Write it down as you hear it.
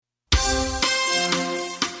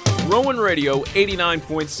Rowan Radio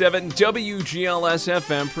 89.7 WGLS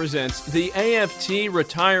FM presents the AFT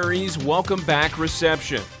Retirees Welcome Back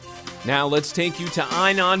Reception. Now let's take you to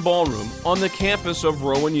Einon Ballroom on the campus of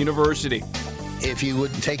Rowan University. If you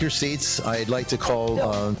would take your seats, I'd like to call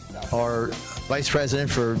our Vice President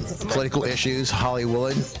for Political Issues, Holly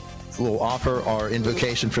Willett, who will offer our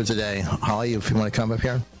invocation for today. Holly, if you want to come up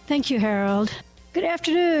here. Thank you, Harold. Good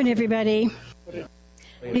afternoon, everybody.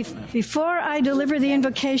 Before I deliver the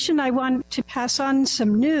invocation, I want to pass on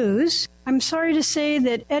some news. I'm sorry to say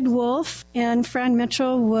that Ed Wolf and Fran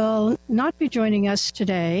Mitchell will not be joining us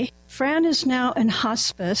today. Fran is now in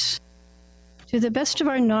hospice. To the best of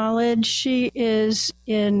our knowledge, she is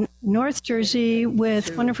in North Jersey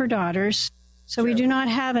with one of her daughters, so we do not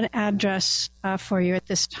have an address for you at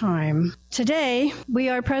this time. Today, we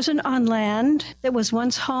are present on land that was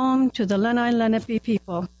once home to the Lenni Lenape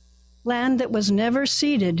people, land that was never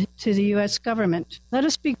ceded to the U.S. government. Let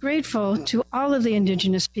us be grateful to all of the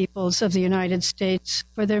indigenous peoples of the United States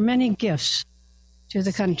for their many gifts to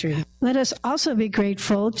the country. Let us also be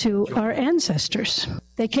grateful to our ancestors.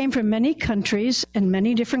 They came from many countries and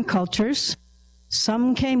many different cultures.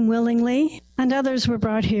 Some came willingly, and others were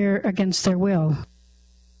brought here against their will.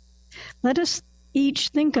 Let us each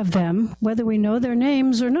think of them, whether we know their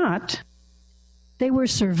names or not. They were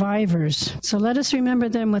survivors, so let us remember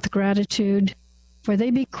them with gratitude, for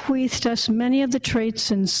they bequeathed us many of the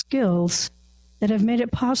traits and skills that have made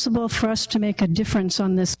it possible for us to make a difference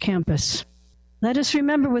on this campus. Let us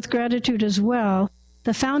remember with gratitude as well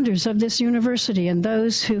the founders of this university and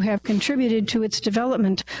those who have contributed to its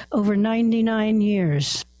development over 99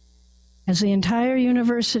 years, as the entire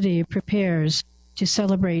university prepares to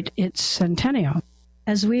celebrate its centennial.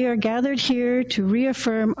 As we are gathered here to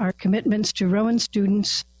reaffirm our commitments to Rowan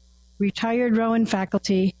students, retired Rowan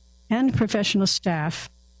faculty, and professional staff,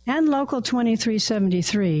 and Local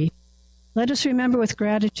 2373, let us remember with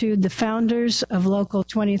gratitude the founders of Local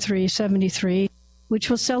 2373, which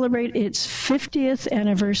will celebrate its 50th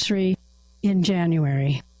anniversary in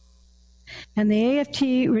January, and the AFT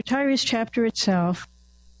Retirees Chapter itself,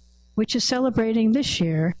 which is celebrating this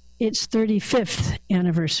year its 35th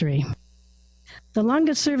anniversary. The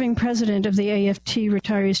longest-serving president of the AFT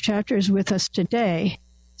Retirees Chapter is with us today.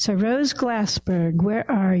 So Rose Glassberg, where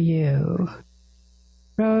are you?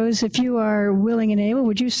 Rose, if you are willing and able,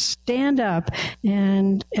 would you stand up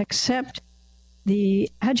and accept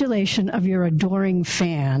the adulation of your adoring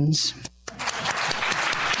fans?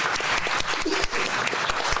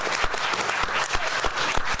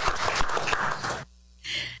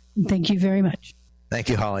 Thank you very much. Thank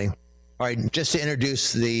you, Holly. All right, just to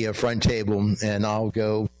introduce the front table, and I'll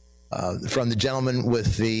go from the gentleman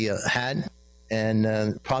with the hat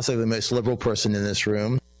and possibly the most liberal person in this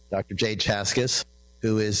room, Dr. Jay Chaskis,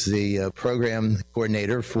 who is the program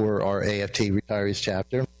coordinator for our AFT Retirees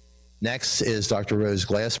Chapter. Next is Dr. Rose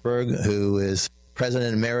Glassberg, who is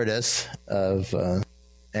president emeritus of,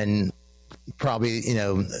 and probably,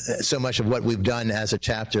 so much of what we've done as a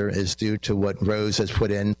chapter is due to what Rose has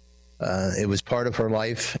put in. It was part of her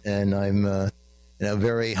life, and I'm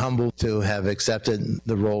very humbled to have accepted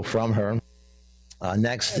the role from her.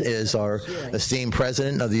 Next is our esteemed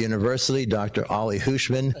president of the university, Dr. Ollie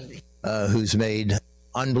Hushman, who's made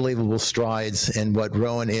unbelievable strides in what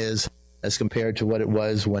Rowan is as compared to what it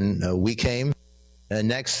was when we came. And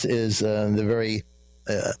next is the very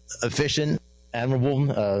efficient,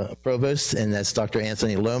 admirable provost, and that's Dr.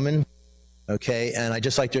 Anthony Lohman. Okay, and I'd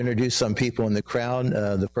just like to introduce some people in the crowd.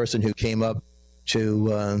 The person who came up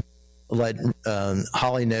to let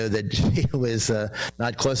Holly know that she was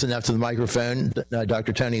not close enough to the microphone,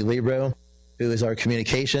 Dr. Tony Libro, who is our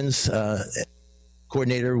communications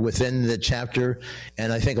coordinator within the chapter.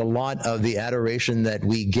 And I think a lot of the adoration that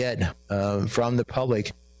we get from the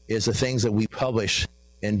public is the things that we publish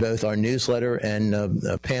in both our newsletter and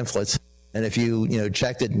pamphlets. And if you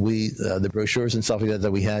checked it, the brochures and stuff like that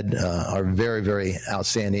we had are very, very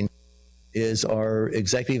outstanding. Is our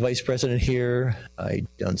executive vice president here? I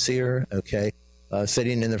don't see her. Okay.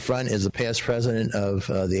 Sitting in the front is the past president of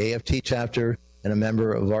the AFT chapter and a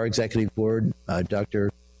member of our executive board, Dr.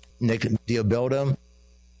 Nick Diobildo.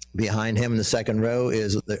 Behind him in the second row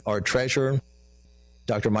is our treasurer,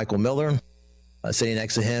 Dr. Michael Miller. Sitting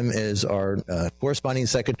next to him is our corresponding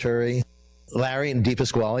secretary, Larry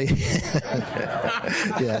DePasquale.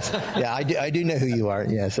 Yes. Yeah, I do know who you are.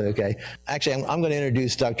 Yes, okay. Actually, I'm going to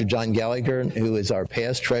introduce Dr. John Gallagher, who is our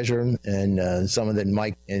past treasurer and someone that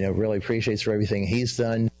Mike really appreciates for everything he's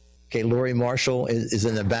done. Okay, Lori Marshall is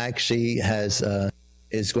in the back. She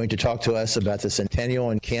is going to talk to us about the Centennial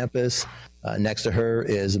on campus. Next to her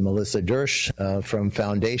is Melissa Dersch from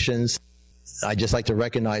Foundations. I'd just like to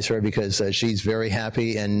recognize her because she's very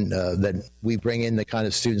happy and that we bring in the kind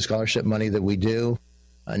of student scholarship money that we do.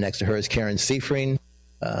 Next to her is Karen Seifring,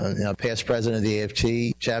 now past president of the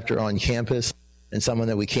AFT chapter on campus, and someone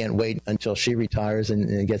that we can't wait until she retires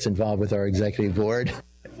and gets involved with our executive board.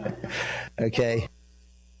 Okay.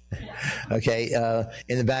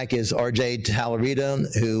 In the back is R.J.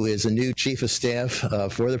 Talarita, who is a new chief of staff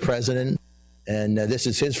for the president. And this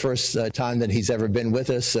is his first time that he's ever been with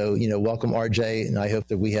us. So, welcome, R.J. And I hope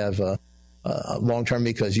that we have a long-term,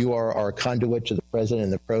 because you are our conduit to the president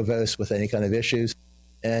and the provost with any kind of issues.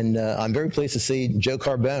 And I'm very pleased to see Joe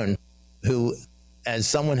Carbone, who, as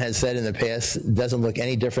someone has said in the past, doesn't look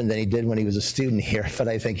any different than he did when he was a student here, but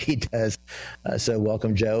I think he does. So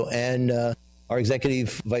welcome, Joe. And our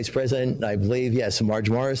executive vice president, I believe, yes,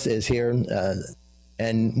 Marge Morris is here.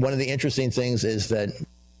 And one of the interesting things is that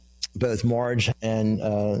both Marge and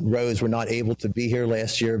Rose were not able to be here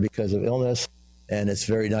last year because of illness, and it's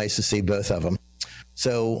very nice to see both of them.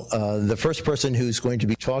 So the first person who's going to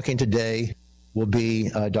be talking today will be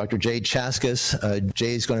Dr. Jay Chaskis.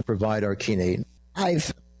 Jay is going to provide our keynote. I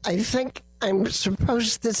think I'm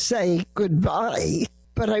supposed to say goodbye,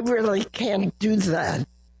 but I really can't do that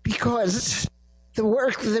because the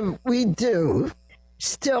work that we do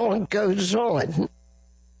still goes on.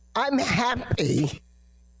 I'm happy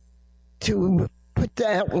to put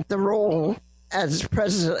down the role as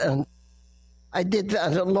president. I did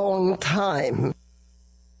that a long time,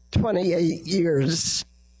 28 years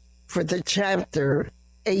for the chapter,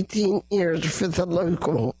 18 years for the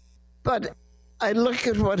local. But I look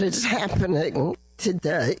at what is happening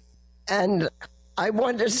today, and I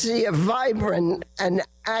want to see a vibrant and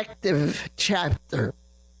active chapter.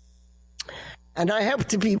 And I hope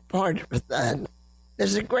to be part of that.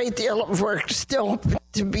 There's a great deal of work still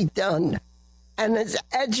to be done. And as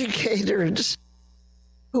educators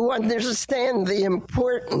who understand the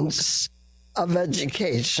importance of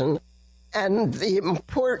education and the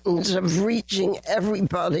importance of reaching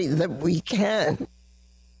everybody that we can,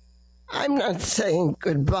 I'm not saying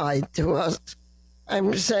goodbye to us.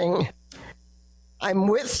 I'm saying I'm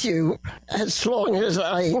with you as long as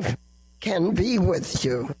I can be with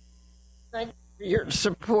you. Thank you for your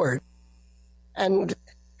support. And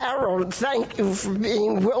Harold, thank you for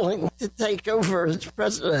being willing to take over as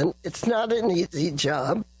president. It's not an easy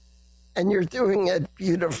job, and you're doing it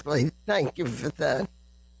beautifully. Thank you for that.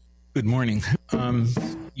 Good morning.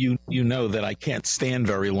 You know that I can't stand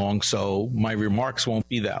very long, so my remarks won't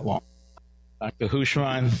be that long. Dr.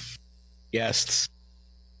 Hushman, guests,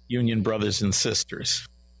 union brothers and sisters,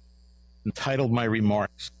 entitled my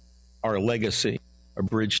remarks, Our Legacy, A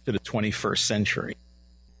Bridge to the 21st Century.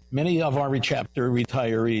 Many of our chapter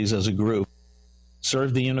retirees as a group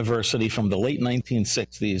served the university from the late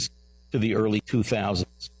 1960s to the early 2000s.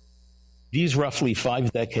 These roughly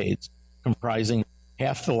 5 decades, comprising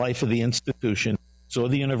half the life of the institution, saw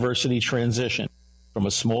the university transition from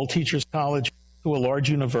a small teachers' college to a large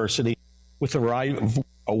university with a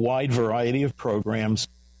wide variety of programs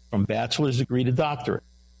from bachelor's degree to doctorate.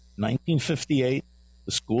 In 1958,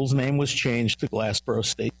 the school's name was changed to Glassboro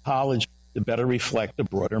State College to better reflect a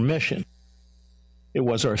broader mission. It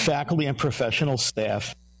was our faculty and professional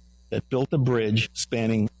staff that built a bridge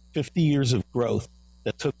spanning 50 years of growth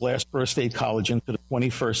that took Glassboro State College into the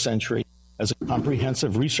 21st century as a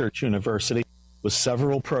comprehensive research university with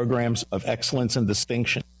several programs of excellence and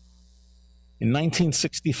distinction. In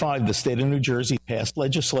 1965, the state of New Jersey passed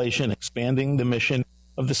legislation expanding the mission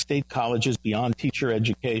of the state colleges beyond teacher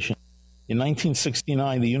education. In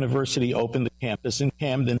 1969, the university opened a campus in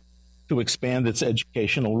Camden to expand its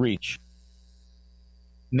educational reach.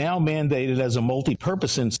 Now mandated as a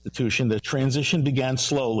multi-purpose institution, the transition began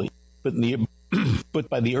slowly, but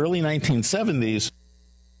by the early 1970s,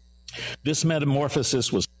 this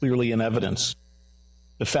metamorphosis was clearly in evidence.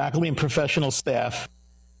 The faculty and professional staff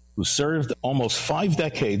who served almost 5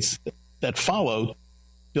 decades that followed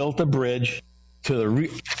built a bridge to the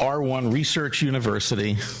R1 Research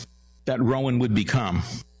University that Rowan would become.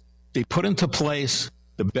 They put into place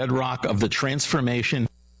the bedrock of the transformation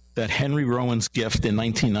that Henry Rowan's gift in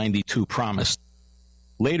 1992 promised.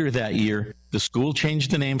 Later that year, the school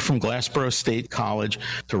changed the name from Glassboro State College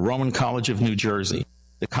to Rowan College of New Jersey.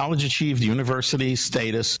 The college achieved university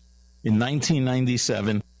status in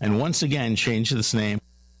 1997 and once again changed its name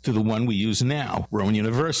to the one we use now, Rowan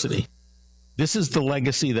University. This is the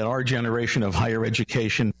legacy that our generation of higher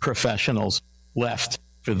education professionals left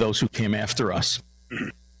for those who came after us.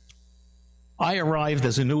 I arrived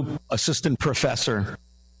as a new assistant professor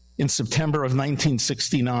in September of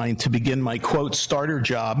 1969 to begin my, quote, starter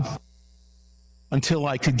job until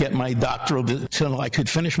I could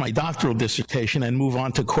finish my doctoral dissertation and move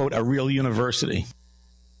on to, quote, a real university.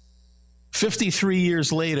 53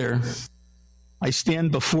 years later, I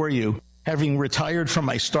stand before you, having retired from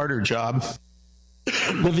my starter job,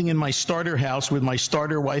 living in my starter house with my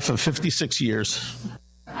starter wife of 56 years,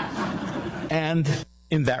 and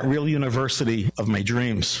in that real university of my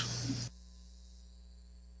dreams.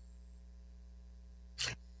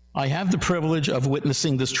 I have the privilege of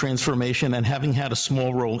witnessing this transformation and having had a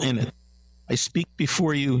small role in it. I speak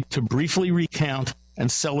before you to briefly recount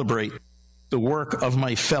and celebrate the work of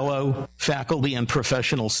my fellow faculty and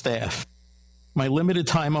professional staff. My limited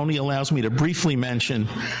time only allows me to briefly mention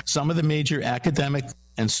some of the major academic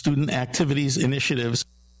and student activities initiatives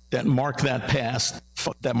that mark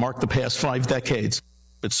the past 5 decades,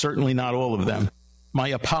 but certainly not all of them. My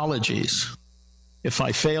apologies if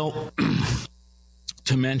I fail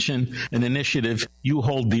to mention an initiative you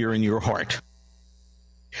hold dear in your heart.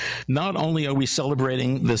 Not only are we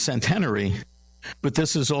celebrating the centenary, but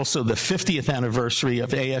this is also the 50th anniversary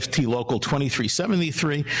of AFT Local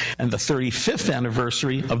 2373 and the 35th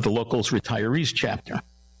anniversary of the Local's Retirees Chapter.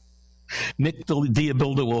 Nick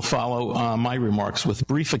Diabilda will follow my remarks with a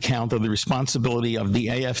brief account of the responsibility of the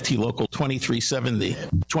AFT Local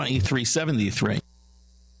 2373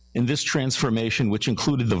 in this transformation, which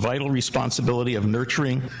included the vital responsibility of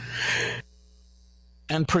nurturing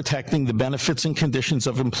and protecting the benefits and conditions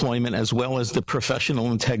of employment, as well as the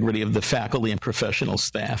professional integrity of the faculty and professional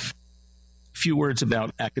staff. A few words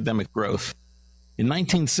about academic growth. In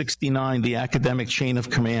 1969, the academic chain of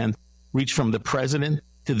command reached from the president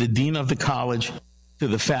to the dean of the college to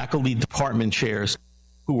the faculty department chairs,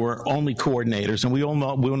 who were only coordinators. And we all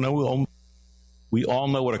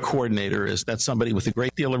know what a coordinator is. That's somebody with a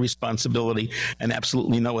great deal of responsibility and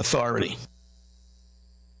absolutely no authority.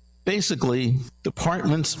 Basically,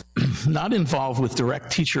 departments not involved with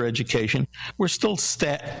direct teacher education were still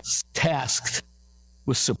tasked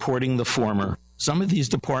with supporting the former. Some of these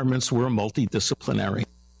departments were multidisciplinary.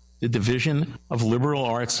 The Division of Liberal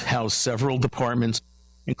Arts housed several departments,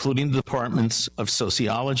 including the departments of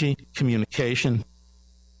sociology, communication,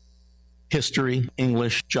 history,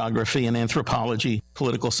 English, geography, and anthropology,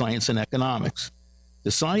 political science, and economics.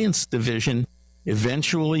 The science division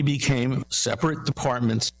eventually became separate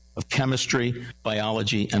departments of chemistry,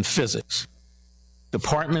 biology, and physics.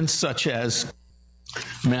 Departments such as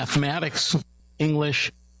mathematics,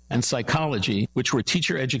 English, and psychology, which were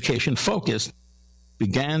teacher education focused,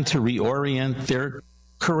 began to reorient their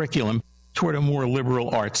curriculum toward a more liberal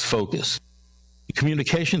arts focus. The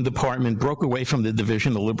communication department broke away from the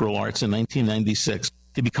Division of Liberal Arts in 1996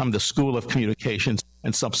 to become the School of Communications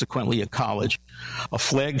and subsequently a college, a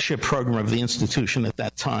flagship program of the institution at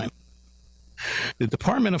that time. The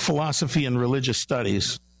Department of Philosophy and Religious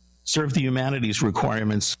Studies served the humanities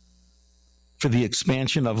requirements for the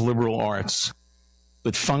expansion of liberal arts,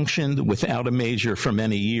 but functioned without a major for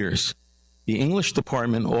many years. The English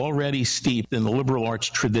department, already steeped in the liberal arts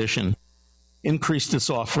tradition, increased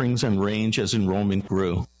its offerings and range as enrollment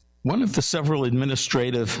grew. One of the several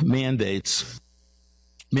administrative mandated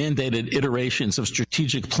iterations of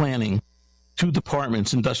strategic planning, 2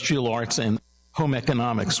 departments, industrial arts and home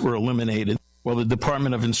economics, were eliminated, while the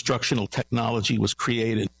Department of Instructional Technology was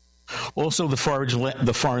created. Also,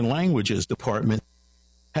 the Foreign Languages Department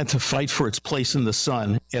had to fight for its place in the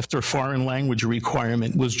sun after foreign language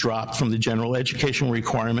requirement was dropped from the general education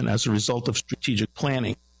requirement as a result of strategic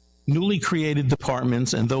planning. Newly created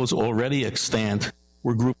departments and those already extant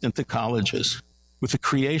were grouped into colleges. With the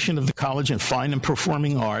creation of the College of Fine and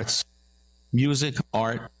Performing Arts, music,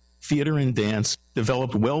 art, theater, and dance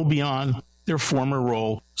developed well beyond their former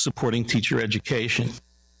role supporting teacher education.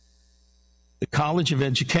 The College of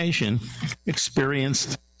Education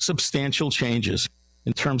experienced substantial changes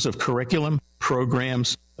in terms of curriculum,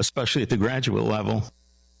 programs, especially at the graduate level,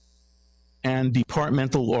 and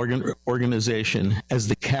departmental organization as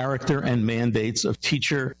the character and mandates of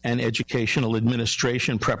teacher and educational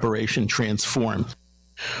administration preparation transformed.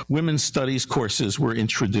 Women's studies courses were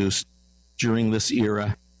introduced during this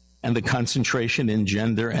era, and the concentration in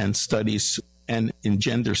gender studies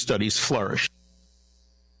flourished.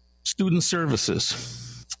 Student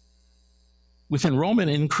services. With enrollment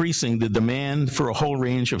increasing, the demand for a whole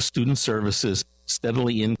range of student services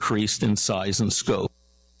steadily increased in size and scope.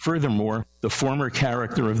 Furthermore, the former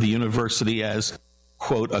character of the university as,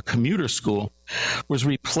 quote, a commuter school was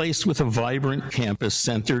replaced with a vibrant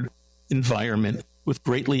campus-centered environment with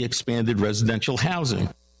greatly expanded residential housing.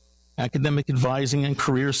 Academic advising and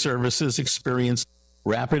career services experienced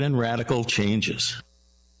rapid and radical changes.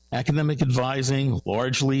 Academic advising,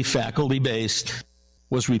 largely faculty-based,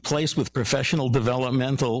 was replaced with professional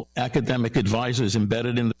developmental academic advisors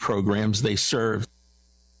embedded in the programs they served.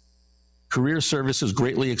 Career Services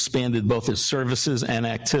greatly expanded both its services and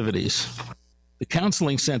activities. The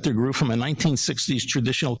Counseling Center grew from a 1960s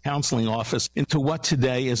traditional counseling office into what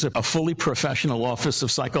today is a fully professional office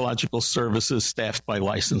of psychological services staffed by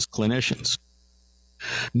licensed clinicians.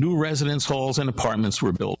 New residence halls and apartments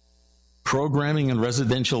were built. Programming and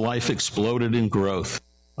residential life exploded in growth.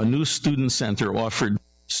 A new student center offered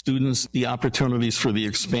students the opportunities for the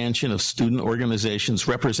expansion of student organizations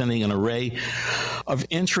representing an array of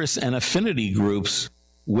interests and affinity groups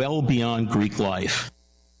well beyond Greek life.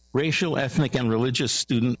 Racial, ethnic, and religious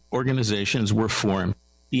student organizations were formed.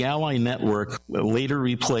 The Ally Network, later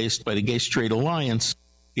replaced by the Gay Straight Alliance,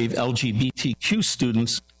 gave LGBTQ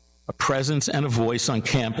students a presence and a voice on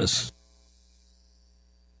campus.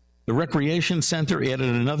 The Recreation Center added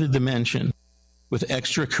another dimension with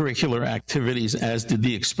extracurricular activities, as did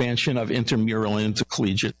the expansion of intramural and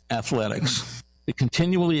intercollegiate athletics. The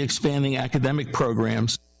continually expanding academic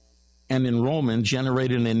programs and enrollment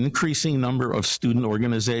generated an increasing number of student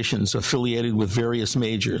organizations affiliated with various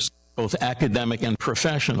majors, both academic and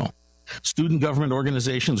professional. Student government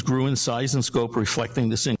organizations grew in size and scope, reflecting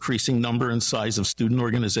this increasing number and size of student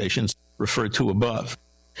organizations referred to above.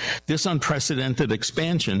 This unprecedented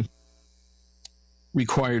expansion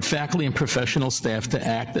required faculty and professional staff to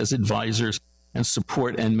act as advisors and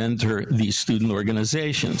support and mentor these student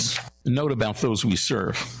organizations. A note about those we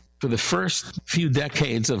serve. For the first few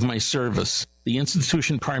decades of my service, the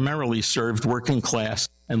institution primarily served working class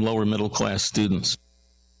and lower middle class students.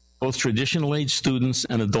 Both traditional age students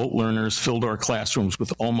and adult learners filled our classrooms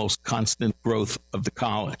with almost constant growth of the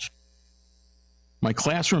college. My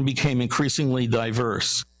classroom became increasingly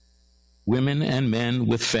diverse. Women and men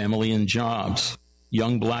with family and jobs,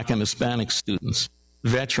 young Black and Hispanic students,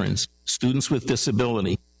 veterans, students with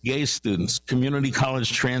disability, gay students, community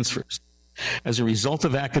college transfers. As a result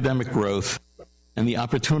of academic growth and the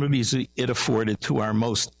opportunities it afforded to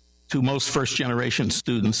most first-generation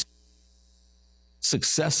students,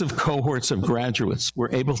 successive cohorts of graduates were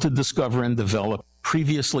able to discover and develop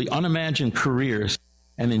previously unimagined careers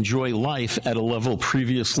and enjoy life at a level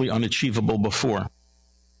previously unachievable before.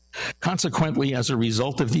 Consequently, as a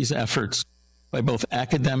result of these efforts by both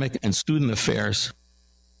academic and student affairs,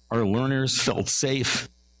 our learners felt safe,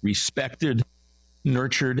 respected,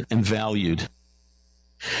 nurtured, and valued.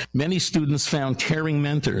 Many students found caring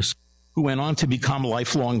mentors who went on to become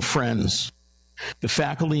lifelong friends. The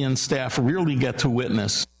faculty and staff rarely get to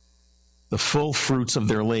witness the full fruits of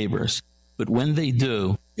their labors, but when they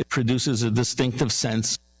do, it produces a distinctive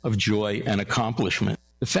sense of joy and accomplishment.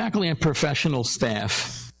 The faculty and professional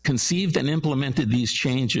staff conceived and implemented these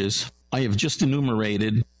changes I have just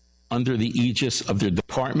enumerated under the aegis of their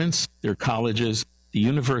departments, their colleges, the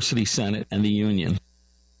University Senate, and the Union.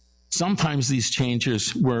 Sometimes these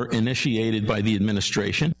changes were initiated by the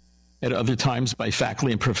administration, at other times by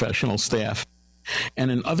faculty and professional staff, and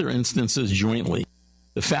in other instances jointly.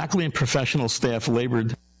 The faculty and professional staff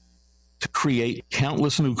labored to create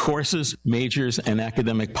countless new courses, majors, and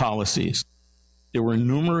academic policies. There were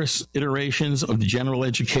numerous iterations of the general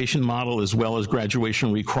education model as well as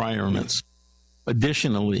graduation requirements.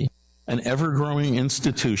 Additionally, an ever-growing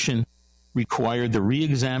institution required the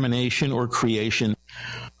re-examination or creation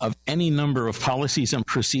of any number of policies and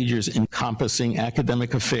procedures encompassing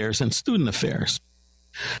academic affairs and student affairs.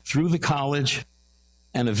 Through the college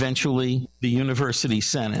and eventually the University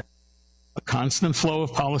Senate, a constant flow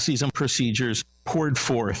of policies and procedures poured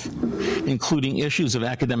forth, including issues of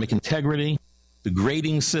academic integrity, the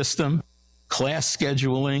grading system, class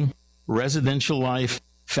scheduling, residential life,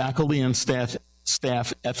 faculty and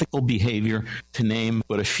staff ethical behavior, to name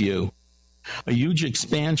but a few. A huge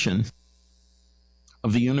expansion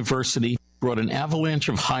of the university brought an avalanche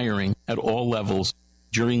of hiring at all levels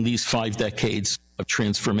during these 5 decades of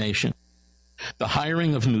transformation. The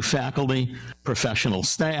hiring of new faculty, professional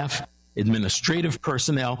staff, administrative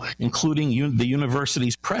personnel, including the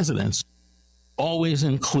university's presidents, always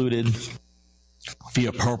included the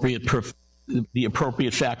appropriate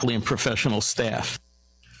faculty and professional staff.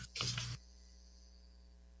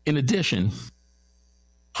 In addition,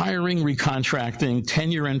 hiring, recontracting,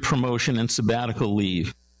 tenure and promotion, and sabbatical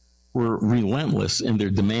leave were relentless in their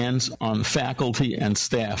demands on faculty and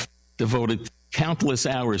staff, devoted countless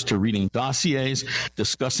hours to reading dossiers,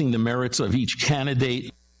 discussing the merits of each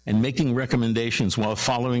candidate, and making recommendations while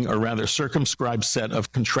following a rather circumscribed set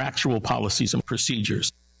of contractual policies and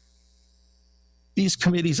procedures. These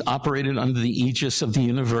committees operated under the aegis of the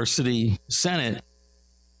University Senate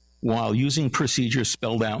while using procedures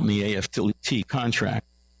spelled out in the AFT contract.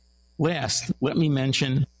 Last, let me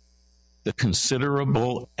mention the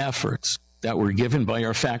considerable efforts that were given by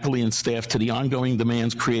our faculty and staff to the ongoing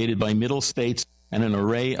demands created by Middle States and an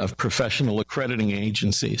array of professional accrediting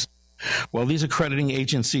agencies. While these accrediting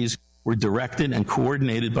agencies were directed and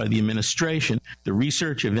coordinated by the administration, the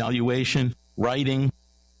research, evaluation, writing,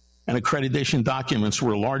 and accreditation documents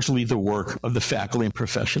were largely the work of the faculty and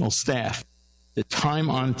professional staff. The time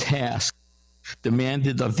on task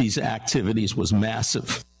demanded of these activities was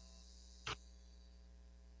massive.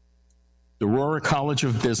 The Aurora College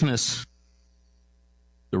of Business,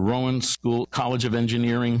 the Rowan School, College of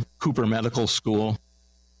Engineering, Cooper Medical School,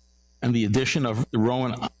 and the addition of the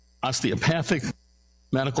Rowan Osteopathic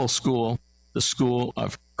Medical School, the School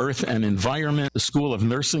of Earth and Environment, the School of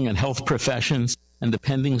Nursing and Health Professions, and the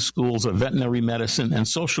pending schools of veterinary medicine and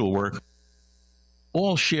social work,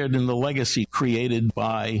 all shared in the legacy created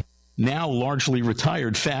by now largely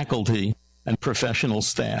retired faculty and professional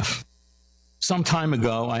staff. Some time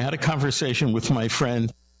ago, I had a conversation with my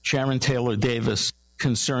friend Sharon Taylor Davis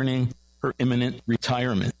concerning her imminent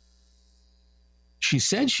retirement. She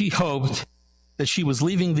said she hoped that she was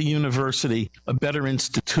leaving the university a better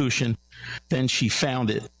institution than she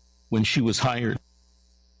found it when she was hired.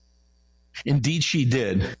 Indeed, she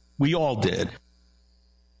did. We all did.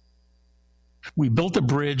 We built a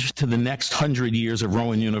bridge to the next 100 years of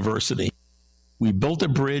Rowan University. We built a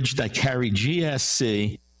bridge that carried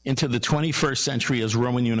GSC into the 21st century as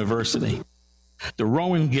Rowan University. The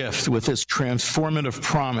Rowan gift, with its transformative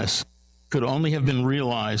promise, could only have been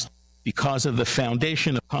realized because of the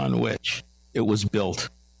foundation upon which it was built.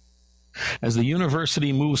 As the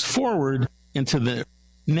university moves forward into the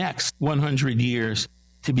next 100 years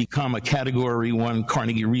to become a Category 1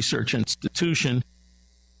 Carnegie Research Institution,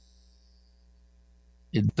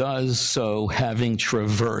 it does so having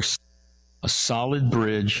traversed a solid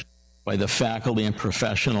bridge by the faculty and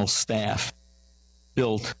professional staff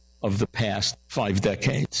built of the past 5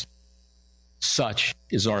 decades. Such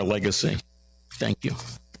is our legacy. Thank you.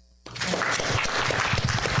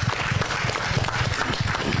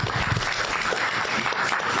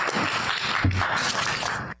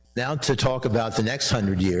 Now to talk about the next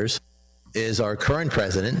 100 years is our current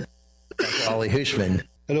president, Dr. Ollie Hushman.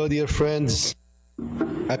 Hello, dear friends.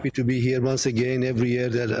 Happy to be here once again. Every year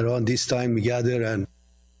that around this time we gather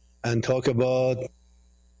and talk about,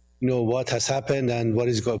 what has happened and what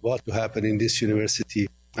is about to happen in this university.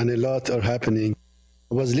 And a lot are happening.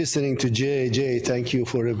 I was listening to Jay. Jay, thank you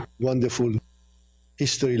for a wonderful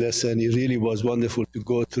history lesson. It really was wonderful to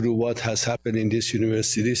go through what has happened in this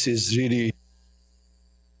university. This is really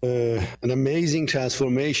an amazing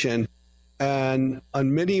transformation. And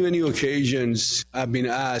on many, many occasions, I've been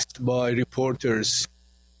asked by reporters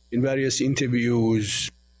in various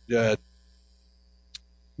interviews that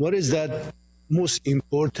what is that most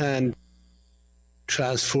important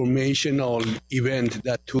transformational event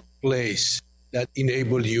that took place that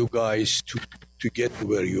enabled you guys to get to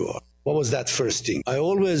where you are? What was that first thing? I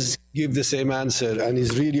always give the same answer, and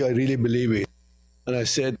I really believe it. And I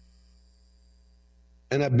said,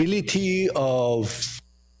 an ability of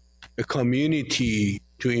a community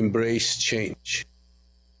to embrace change.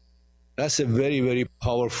 That's a very, very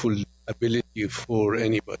powerful ability for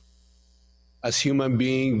anybody. As human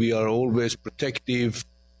beings, we are always protective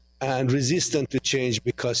and resistant to change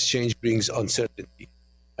because change brings uncertainty.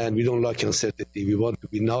 And we don't like uncertainty. We want to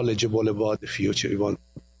be knowledgeable about the future. We want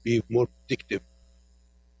to be more predictive.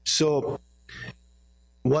 So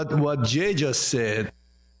what Jay just said,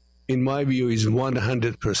 in my view, is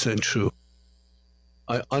 100% true.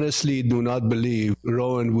 I honestly do not believe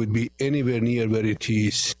Rowan would be anywhere near where it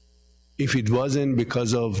is if it wasn't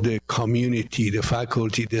because of the community, the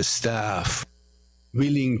faculty, the staff,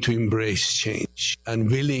 willing to embrace change and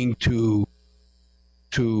willing to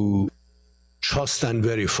trust and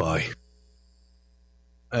verify.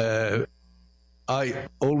 I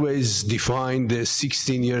always define the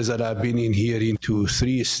 16 years that I've been in here into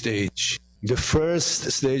 3 stages. The first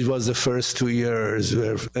stage was the first 2 years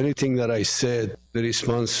where anything that I said, the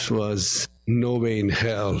response was no way in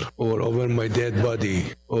hell, or over my dead body,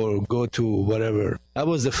 or go to whatever. That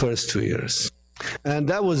was the first 2 years. And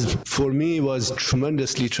that was, for me, was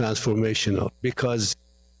tremendously transformational because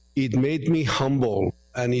it made me humble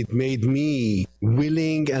and it made me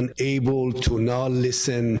willing and able to now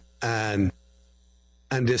listen and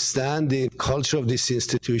understand the culture of this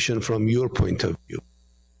institution from your point of view.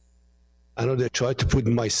 I know they try to put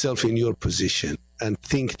myself in your position and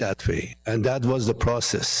think that way. And that was the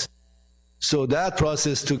process. So that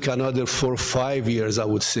process took another 4 or 5 years, I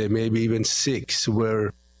would say, maybe even 6,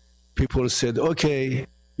 where people said, okay,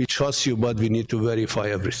 we trust you, but we need to verify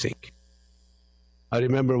everything. I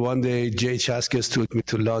remember one day Jay Chaskis took me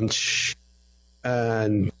to lunch,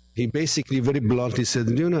 and he basically very bluntly said,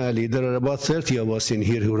 you know, Ali, there are about 30 of us in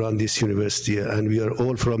here who run this university, and we are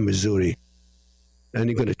all from Missouri. And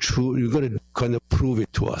you're going to kind of prove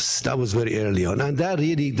it to us. That was very early on. And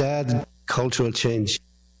that cultural change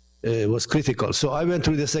was critical. So I went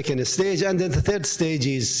through the second stage, and then the third stage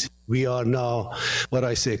is we are now what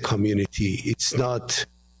I say community. It's not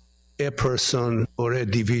a person or a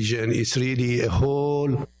division. It's really a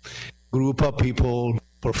whole group of people,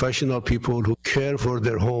 professional people who care for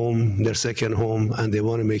their home, their second home, and they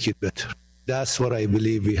want to make it better. That's what I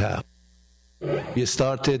believe we have. We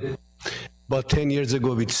started about 10 years ago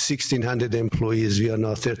with 1,600 employees. We are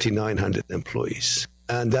now 3,900 employees.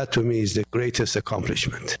 And that to me is the greatest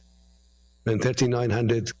accomplishment. When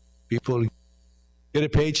 3,900 people get a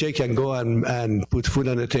paycheck and go and put food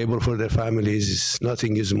on the table for their families,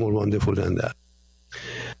 nothing is more wonderful than that.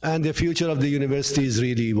 And the future of the university is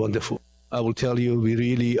really wonderful. I will tell you, we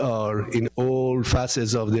really are in all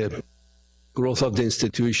facets of the growth of the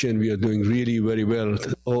institution. We are doing really very well,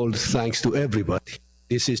 all thanks to everybody.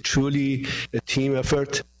 This is truly a team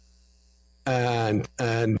effort, and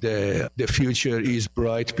the future is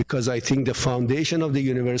bright, because I think the foundation of the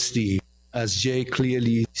university, as Jay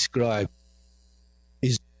clearly described,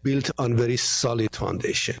 is built on very solid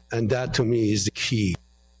foundation. And that to me is the key.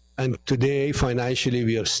 And today, financially,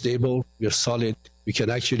 we are stable, we are solid. We can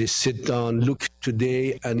actually sit down, look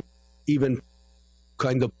today, and even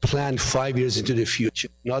kind of plan 5 years into the future.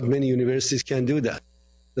 Not many universities can do that.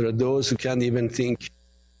 There are those who can't even think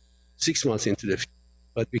 6 months into the future,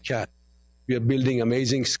 but we can. We are building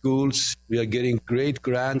amazing schools. We are getting great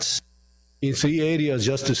grants in 3 areas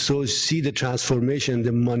just to see the transformation,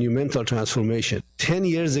 the monumental transformation. 10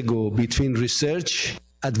 years ago, between research,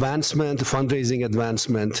 advancement, fundraising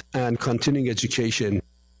advancement, and continuing education,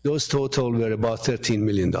 those total were about $13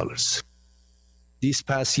 million. This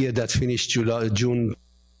past year that finished June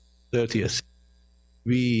 30th,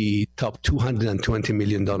 we topped $220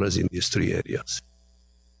 million in these 3 areas.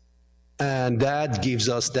 And that gives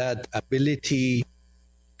us that ability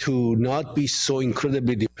to not be so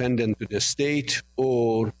incredibly dependent to the state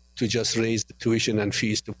or to just raise the tuition and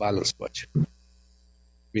fees to balance budget.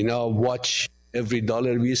 We now watch every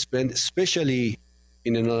dollar we spend, especially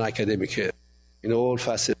in a non-academic area, in all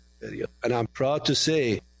facets of the area. And I'm proud to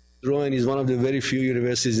say Rowan is one of the very few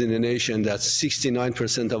universities in the nation that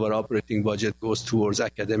 69% of our operating budget goes towards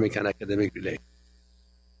academic and academic related.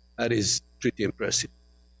 That is pretty impressive.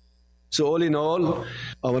 So all in all,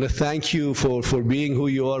 I want to thank you for being who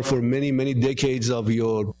you are, for many, many decades of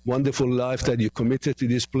your wonderful life that you committed to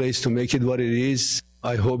this place to make it what it is.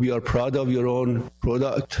 I hope you are proud of your own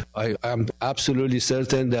product. I am absolutely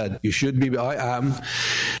certain that you should be. I am.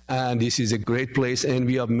 And this is a great place,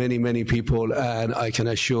 envy of many, many people. And I can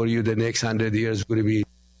assure you the next 100 years is going to be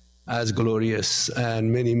as glorious.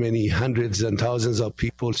 And many, many hundreds and thousands of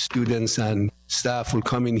people, students and staff will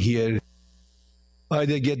come in here,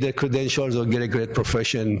 either get their credentials or get a great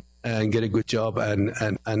profession and get a good job and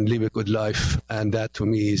live a good life. And that to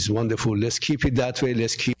me is wonderful. Let's keep it that way.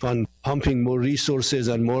 Let's keep on pumping more resources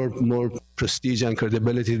and more prestige and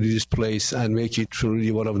credibility to this place and make it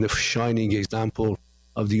truly one of the shining examples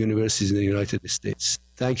of the universities in the United States.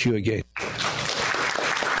 Thank you again.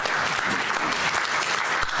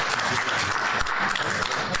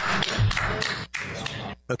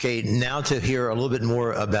 Okay, now to hear a little bit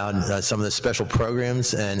more about some of the special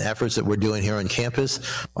programs and efforts that we're doing here on campus,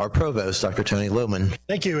 our provost, Dr. Tony Lohman.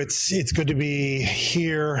 Thank you. It's good to be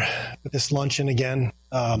here with this luncheon again.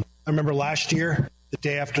 I remember last year, the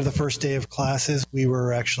day after the first day of classes, we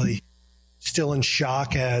were actually still in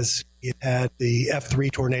shock as it had the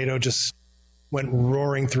F3 tornado just went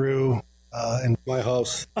roaring through in my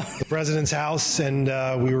house, the president's house, and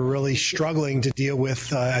we were really struggling to deal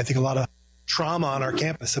with, I think, a lot of trauma on our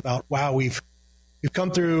campus about, wow, we've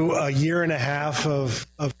come through a year and a half of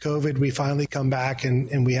COVID. We finally come back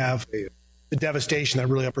and we have the devastation that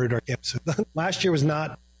really uprooted our campus. Last year was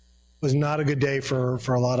not a good day for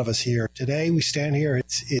a lot of us here. Today we stand here.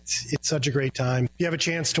 It's such a great time. If you have a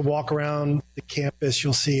chance to walk around the campus,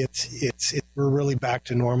 you'll see we're really back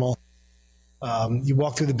to normal. You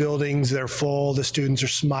walk through the buildings, they're full. The students are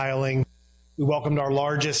smiling. We welcomed our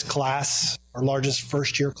largest class, our largest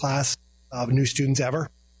first-year class of new students ever.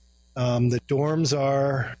 The dorms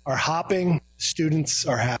are hopping. Students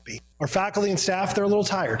are happy. Our faculty and staff, they're a little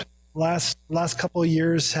tired. Last couple of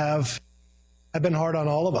years have been hard on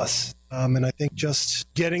all of us. And I think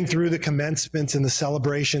just getting through the commencements and the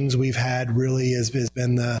celebrations we've had really has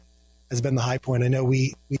been the high point. I know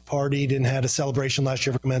we partied and had a celebration last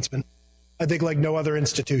year for commencement. I think, like no other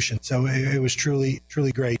institution. So it was truly,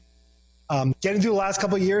 truly great. Getting through the last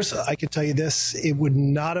couple of years, I can tell you this, it would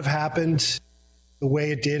not have happened the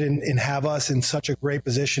way it did and have us in such a great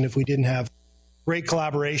position if we didn't have great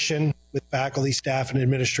collaboration with faculty, staff, and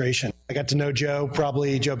administration. I got to know Joe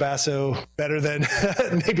Basso, better than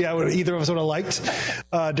maybe either of us would have liked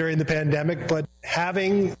during the pandemic. But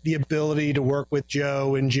having the ability to work with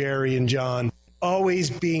Joe and Jerry and John, always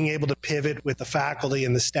being able to pivot with the faculty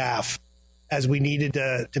and the staff as we needed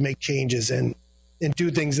to make changes and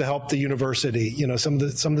do things to help the university. You know, some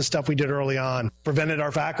of the stuff we did early on prevented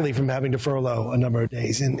our faculty from having to furlough a number of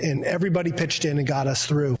days, and everybody pitched in and got us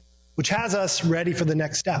through, which has us ready for the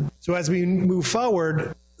next step. So as we move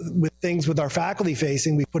forward with things with our faculty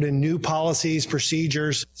facing, we put in new policies,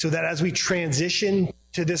 procedures, so that as we transition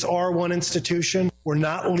to this R1 institution, we're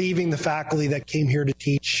not leaving the faculty that came here to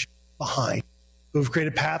teach behind. We've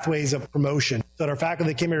created pathways of promotion so that our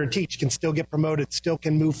faculty that came here to teach can still get promoted, still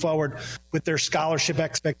can move forward with their scholarship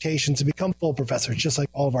expectations to become full professors, just like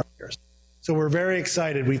all of our peers. So we're very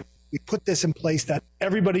excited. We put this in place that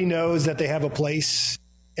everybody knows that they have a place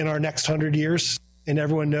in our next 100 years, and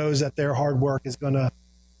everyone knows that their hard work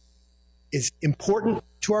is important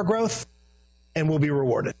to our growth and will be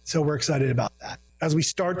rewarded. So we're excited about that. As we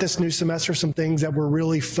start this new semester, some things that we're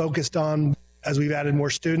really focused on as we've added more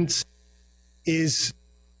students is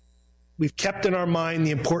we've kept in our mind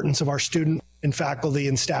the importance of our student and faculty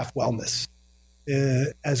and staff wellness.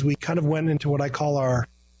 As we kind of went into what I call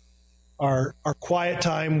our quiet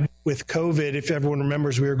time with COVID, if everyone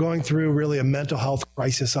remembers, we were going through really a mental health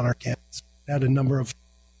crisis on our campus. We had a number of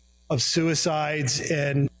suicides,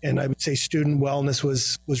 and I would say student wellness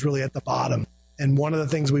was really at the bottom. And one of the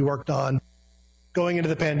things we worked on going into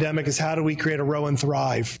the pandemic is how do we create a Row and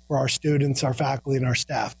Thrive for our students, our faculty, and our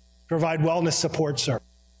staff, provide wellness support service.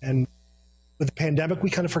 And with the pandemic, we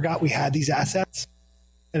kind of forgot we had these assets,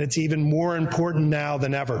 and it's even more important now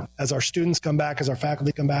than ever as our students come back, as our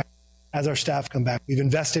faculty come back, as our staff come back. We've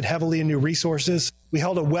invested heavily in new resources. We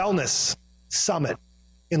held a wellness summit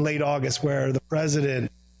in late August where the president,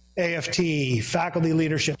 AFT, faculty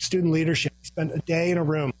leadership, student leadership spent a day in a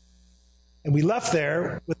room. And we left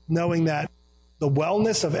there with knowing that the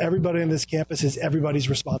wellness of everybody on this campus is everybody's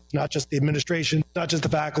response, not just the administration, not just the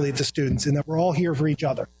faculty, it's the students, and that we're all here for each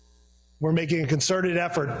other. We're making a concerted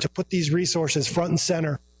effort to put these resources front and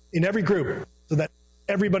center in every group so that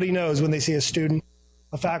everybody knows when they see a student,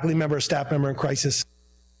 a faculty member, a staff member in crisis,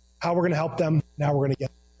 how we're going to help them, and how we're going to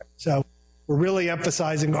get there. So we're really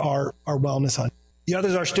emphasizing our wellness on. The other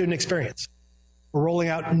is our student experience. We're rolling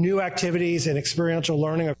out new activities and experiential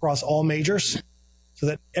learning across all majors so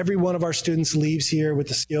that every one of our students leaves here with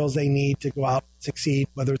the skills they need to go out and succeed,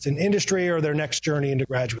 whether it's in industry or their next journey into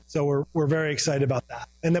graduate. So we're very excited about that.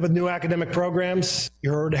 And then with new academic programs,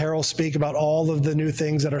 you heard Harold speak about all of the new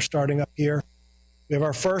things that are starting up here. We have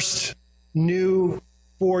our first new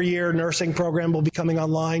 4-year nursing program will be coming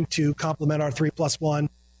online to complement our 3+1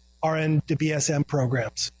 RN to BSM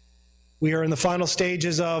programs. We are in the final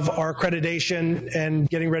stages of our accreditation and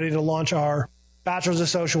getting ready to launch our Bachelor's of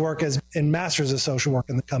Social Work and Master's of Social Work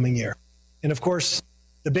in the coming year. And of course,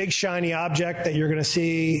 the big shiny object that you're going to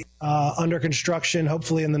see under construction,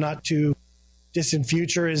 hopefully in the not too distant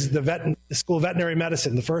future, is the School of Veterinary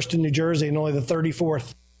Medicine, the first in New Jersey and only the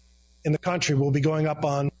 34th in the country, will be going up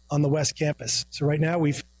on the West Campus. So right now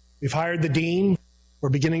we've hired the dean. We're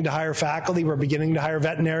beginning to hire faculty. We're beginning to hire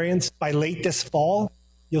veterinarians. By late this fall,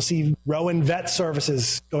 you'll see Rowan Vet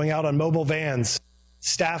Services going out on mobile vans,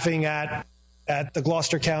 staffing at the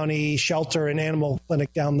Gloucester County Shelter and Animal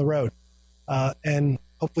Clinic down the road. And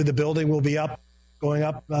hopefully the building will be going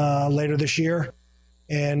up later this year.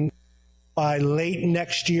 And by late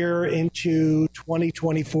next year into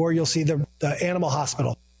 2024, you'll see the animal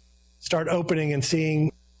hospital start opening and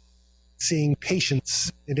seeing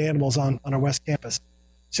patients and animals on our West Campus.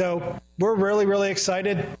 So we're really, really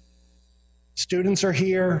excited. Students are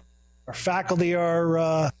here. Our faculty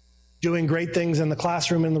are doing great things in the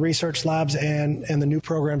classroom and the research labs, and the new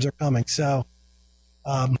programs are coming. So,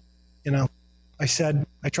 I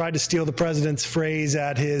tried to steal the president's phrase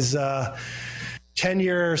at his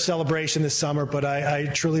 10-year celebration this summer, but I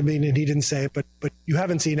truly mean it. He didn't say it, but you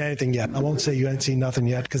haven't seen anything yet. I won't say you haven't seen nothing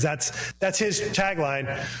yet, because that's his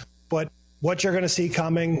tagline. But what you're going to see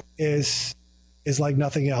coming is like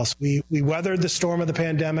nothing else. We weathered the storm of the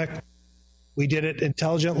pandemic. We did it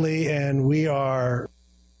intelligently, and we are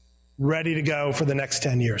ready to go for the next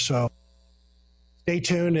 10 years. So stay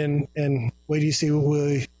tuned and wait till you see what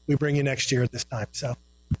we bring you next year at this time. So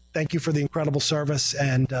thank you for the incredible service,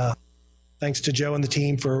 and thanks to Joe and the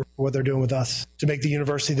team for what they're doing with us to make the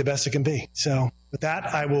university the best it can be. So with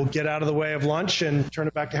that, I will get out of the way of lunch and turn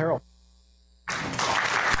it back to Harold.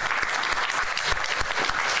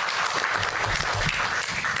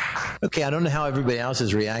 Okay, I don't know how everybody else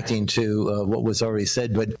is reacting to what was already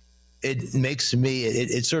said, but it makes me,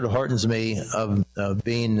 it sort of heartens me of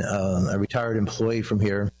being a retired employee from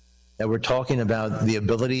here, that we're talking about the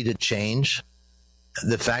ability to change,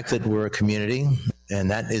 the fact that we're a community, and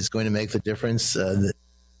that is going to make the difference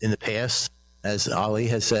in the past, as Ali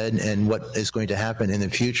has said, and what is going to happen in the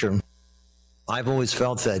future. I've always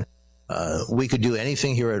felt that we could do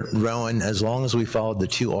anything here at Rowan as long as we followed the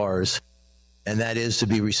 2 R's, and that is to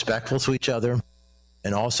be respectful to each other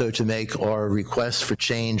and also to make our requests for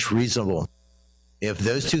change reasonable. If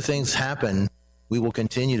those 2 things happen, we will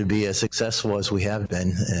continue to be as successful as we have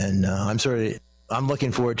been. And I'm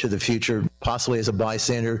looking forward to the future, possibly as a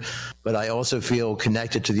bystander, but I also feel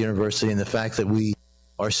connected to the university and the fact that we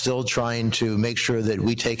are still trying to make sure that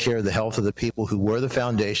we take care of the health of the people who were the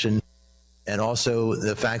foundation, and also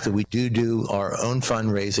the fact that we do our own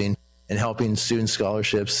fundraising and helping student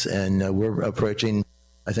scholarships, and we're approaching,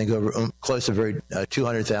 I think, over close to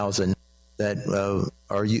 200,000 that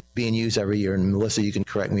are being used every year. And Melissa, you can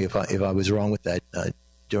correct me if I was wrong with that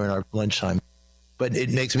during our lunchtime. But it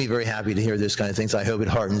makes me very happy to hear this kind of things. I hope it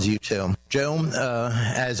heartens you too. Joe,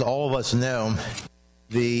 as all of us know,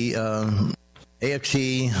 the AFT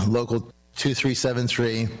Local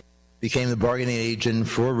 2373 became the bargaining agent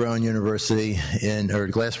for Rowan University or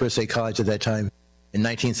Glassboro State College at that time in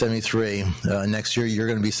 1973. Next year, you're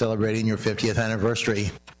going to be celebrating your 50th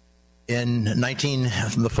anniversary. In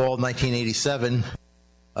the fall of 1987,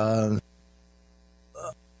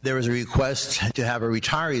 there was a request to have a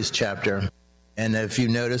retirees chapter. And if you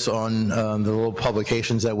notice on the little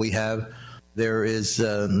publications that we have, there is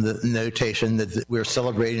the notation that we're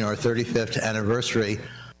celebrating our 35th anniversary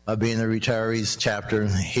of being the retirees chapter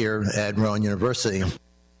here at Rowan University.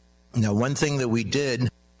 Now, one thing that we did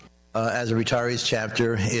as a retirees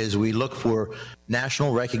chapter is we look for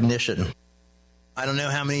national recognition. I don't know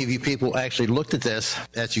how many of you people actually looked at this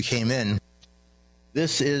as you came in.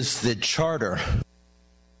 This is the charter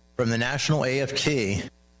from the National AFT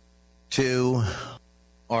to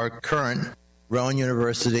our current Rowan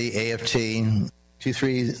University AFT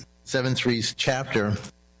 2373's chapter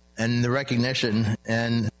and the recognition.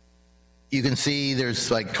 And you can see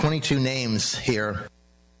there's like 22 names here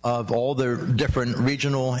of all the different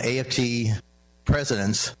regional AFT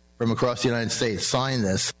presidents from across the United States signed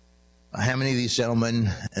this. How many of these gentlemen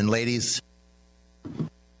and ladies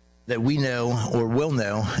that we know or will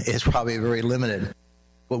know is probably very limited.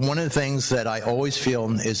 But one of the things that I always feel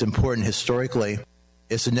is important historically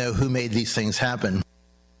is to know who made these things happen.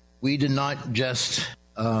 We did not just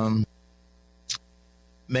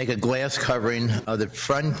make a glass covering of the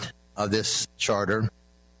front of this charter,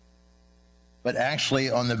 but actually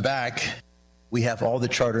on the back, we have all the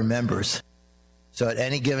charter members. So at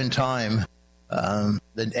any given time,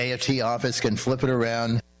 the AFT office can flip it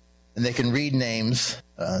around and they can read names.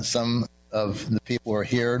 Some of the people are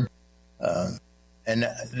here. And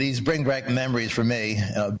these bring back memories for me.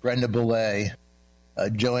 Brenda Boulay,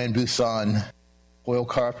 Joanne Busan, Hoyle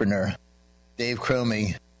Carpenter, Dave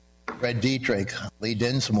Cromie, Fred Dietrich, Lee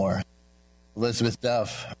Dinsmore, Elizabeth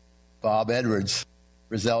Duff, Bob Edwards,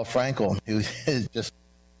 Rizelle Frankel, who is just,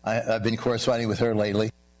 I've been corresponding with her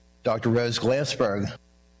lately, Dr. Rose Glassberg,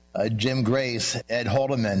 Jim Grace, Ed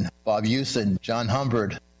Haldeman, Bob Houston, John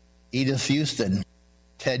Humbert, Edith Houston,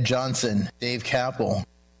 Ted Johnson, Dave Capel,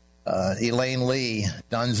 Elaine Lee,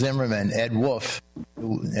 Don Zimmerman, Ed Wolf,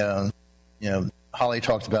 who Holly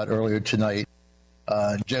talked about earlier tonight,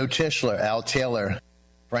 Joe Tischler, Al Taylor,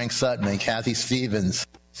 Frank Sutton, Kathy Stevens,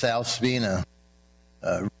 Sal Spina,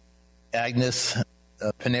 Agnes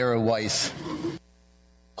Panera Weiss,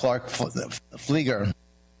 Clark Flieger,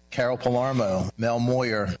 Carol Palermo, Mel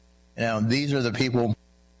Moyer. These are the people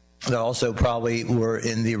that also probably were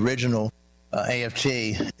in the original AFT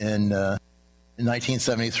in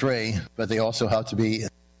 1973, but they also have to be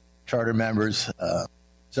charter members.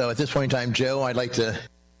 So at this point in time, Joe, I'd like to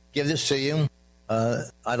give this to you.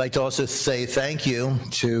 I'd like to also say thank you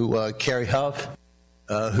to Carrie Huff,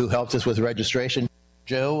 who helped us with registration.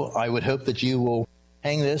 Joe, I would hope that you will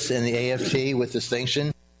hang this in the AFT with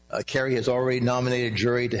distinction. Carrie has already nominated a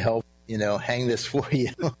jury to help, hang this for you.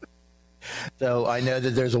 So I know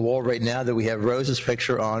that there's a wall right now that we have Rose's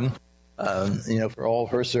picture on, for all of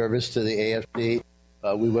her service to the AFT.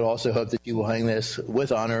 We would also hope that you will hang this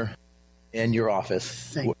with honor in your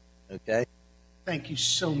office. Okay? Thank you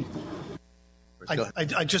so much.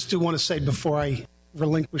 I just do want to say before I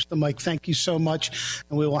relinquish the mic, thank you so much,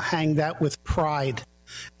 and we will hang that with pride.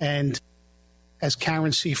 And as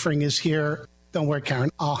Karen Seifring is here, Don't worry, Karen.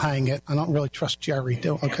 I'll hang it. I don't really trust Jerry.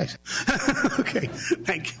 Okay. Okay.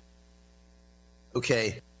 Thank you.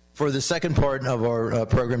 Okay. For the second part of our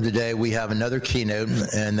program today, we have another keynote,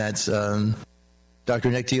 and that's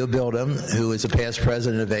Dr. Nick Diobilda, who is a past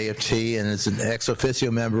president of AFT and is an ex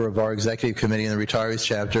officio member of our executive committee in the retirees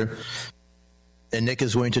chapter. And Nick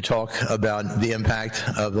is going to talk about the impact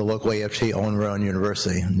of the local AFT on Rowan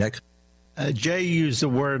University. Nick? Jay used the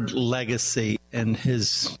word legacy in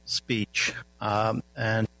his speech,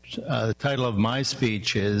 and the title of my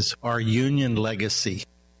speech is Our Union Legacy.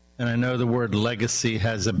 And I know the word legacy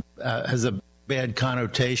has a bad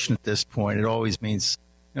connotation at this point. It always means,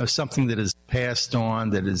 something that is passed on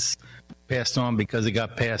because it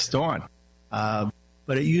got passed on.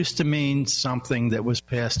 But it used to mean something that was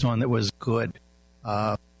passed on that was good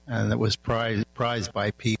and that was prized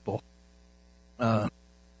by people.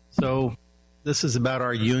 So this is about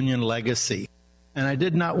our union legacy. And I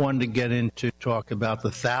did not want to get into talk about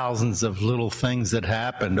the thousands of little things that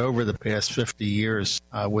happened over the past 50 years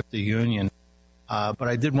with the union. But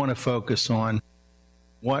I did want to focus on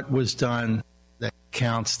what was done that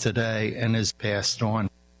counts today and is passed on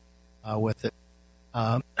with it.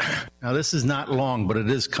 Now, this is not long, but it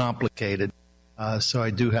is complicated. So I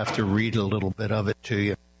do have to read a little bit of it to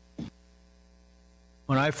you.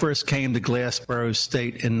 When I first came to Glassboro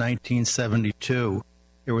State in 1972,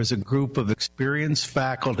 there was a group of experienced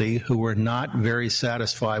faculty who were not very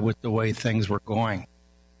satisfied with the way things were going.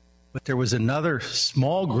 But there was another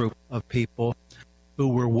small group of people who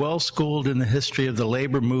were well schooled in the history of the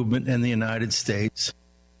labor movement in the United States,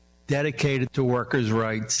 dedicated to workers'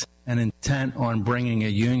 rights, and intent on bringing a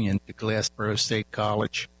union to Glassboro State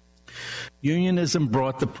College. Unionism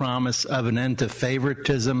brought the promise of an end to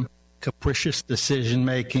favoritism, capricious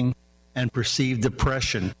decision-making, and perceived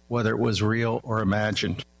oppression, whether it was real or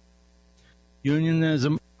imagined.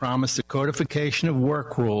 Unionism promised the codification of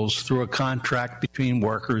work rules through a contract between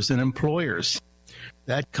workers and employers.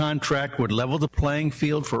 That contract would level the playing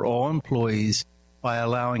field for all employees by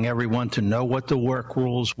allowing everyone to know what the work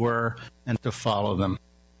rules were and to follow them.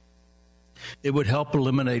 It would help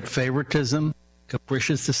eliminate favoritism,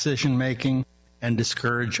 capricious decision-making, and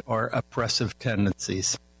discourage our oppressive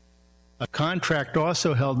tendencies. A contract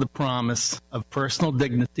also held the promise of personal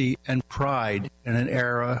dignity and pride in an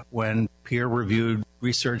era when peer-reviewed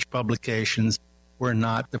research publications were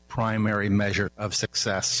not the primary measure of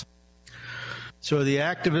success. So the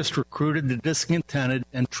activists recruited the discontented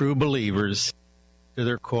and true believers to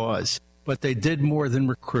their cause, but they did more than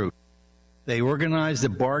recruit. They organized a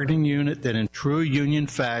bargaining unit that in true union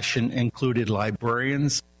fashion included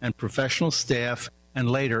librarians and professional staff and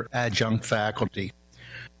later adjunct faculty.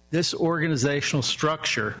 This organizational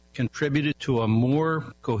structure contributed to a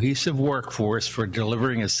more cohesive workforce for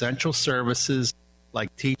delivering essential services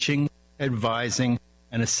like teaching, advising,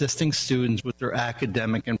 and assisting students with their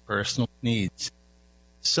academic and personal needs.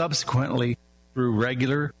 Subsequently, through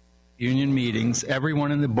regular union meetings,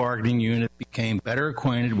 everyone in the bargaining unit became better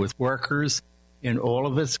acquainted with workers in all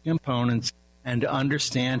of its components and to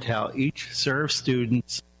understand how each served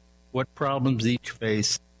students, what problems each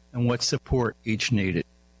faced, and what support each needed.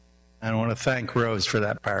 I want to thank Rose for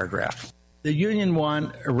that paragraph. The union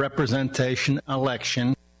won a representation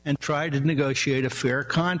election and tried to negotiate a fair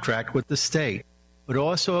contract with the state, but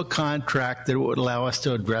also a contract that would allow us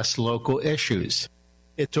to address local issues.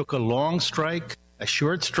 It took a long strike, a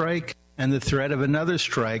short strike, and the threat of another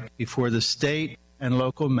strike before the state and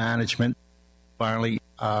local management finally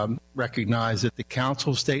recognized that the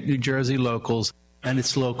Council of State New Jersey Locals and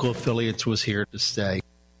its local affiliates was here to stay.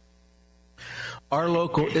 Our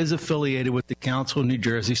local is affiliated with the Council of New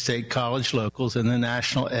Jersey State College Locals and the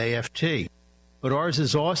National AFT, but ours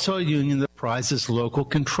is also a union that prizes local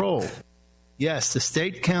control. Yes, the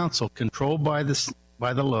State Council, controlled by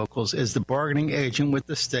the locals, is the bargaining agent with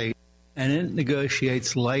the state, and it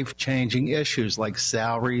negotiates life-changing issues like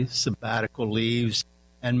salary, sabbatical leaves,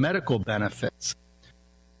 and medical benefits.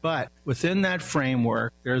 But within that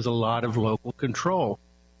framework, there's a lot of local control.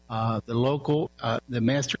 The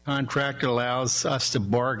master contract allows us to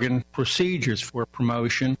bargain procedures for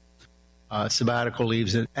promotion, sabbatical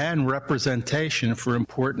leaves, and representation for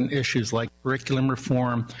important issues like curriculum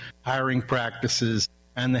reform, hiring practices,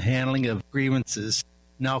 and the handling of grievances,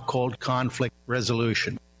 now called conflict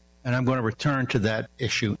resolution. And I'm going to return to that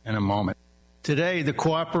issue in a moment. Today, the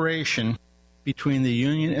cooperation between the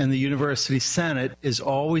union and the university senate is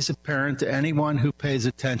always apparent to anyone who pays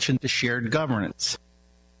attention to shared governance.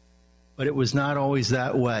 But it was not always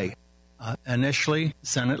that way. Initially,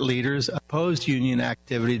 Senate leaders opposed union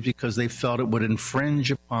activities because they felt it would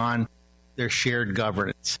infringe upon their shared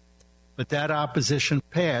governance. but that opposition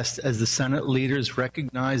passed as the Senate leaders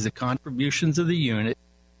recognized the contributions of the unit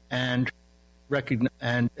and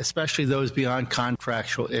especially those beyond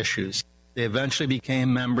contractual issues. They eventually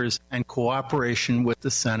became members, and cooperation with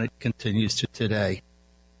the Senate continues to today.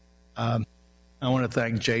 I want to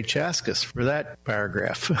thank Jay Chaskis for that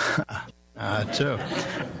paragraph, too.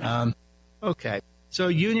 Okay. So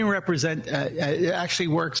union it actually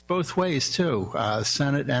works both ways, too,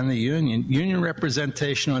 Senate and the union. Union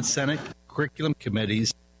representation on Senate curriculum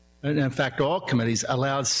committees, and in fact all committees,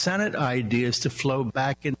 allows Senate ideas to flow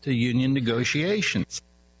back into union negotiations,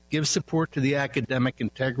 give support to the academic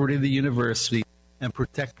integrity of the university, and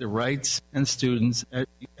protect the rights and students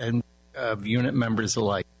and of unit members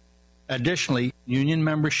alike. Additionally, union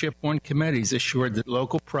membership on committees assured that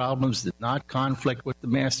local problems did not conflict with the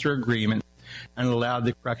master agreement and allowed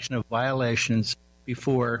the correction of violations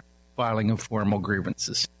before filing of formal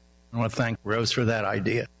grievances. I want to thank Rose for that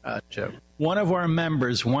idea, Joe. One of our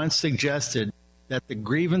members once suggested that the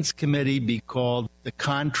grievance committee be called the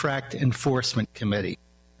Contract Enforcement Committee,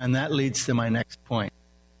 and that leads to my next point.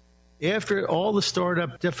 After all the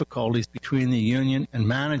startup difficulties between the union and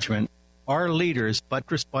management, our leaders,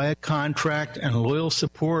 buttressed by a contract and loyal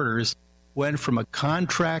supporters, went from a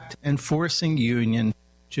contract enforcing union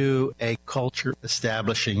to a culture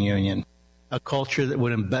establishing union, a culture that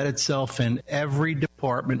would embed itself in every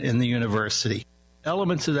department in the university.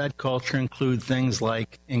 Elements of that culture include things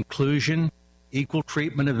like inclusion, equal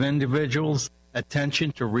treatment of individuals,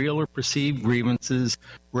 attention to real or perceived grievances,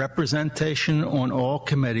 representation on all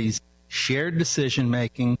committees, shared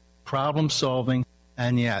decision-making, problem-solving,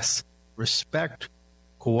 and yes, respect,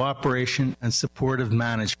 cooperation, and supportive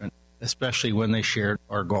management, especially when they shared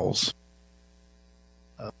our goals.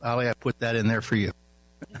 Ali, I put that in there for you.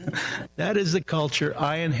 That is the culture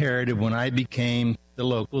I inherited when I became the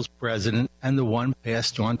local's president and the one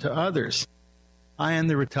passed on to others. I am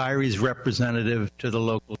the retirees' representative to the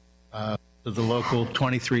local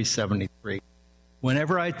 2373.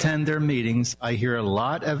 Whenever I attend their meetings, I hear a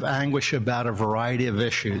lot of anguish about a variety of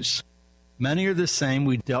issues. Many are the same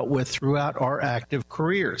we dealt with throughout our active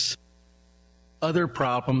careers. Other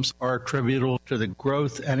problems are attributable to the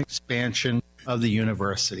growth and expansion of the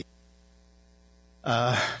university.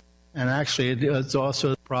 And actually, it's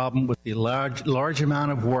also a problem with the large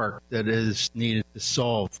amount of work that is needed to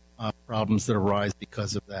solve problems that arise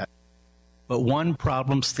because of that. But one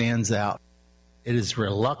problem stands out. It is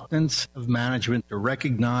reluctance of management to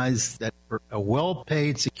recognize that for a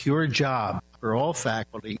well-paid, secure job for all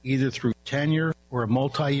faculty, either through tenure or a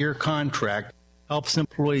multi-year contract, helps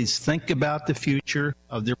employees think about the future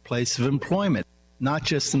of their place of employment, not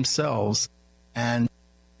just themselves, and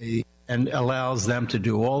allows them to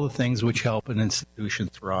do all the things which help an institution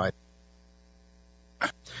thrive.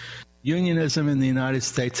 Unionism in the United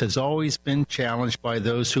States has always been challenged by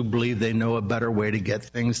those who believe they know a better way to get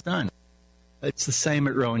things done. It's the same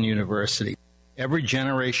at Rowan University. Every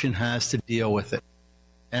generation has to deal with it.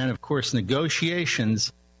 And, of course,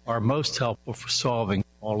 negotiations are most helpful for solving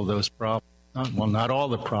all of those problems. Not all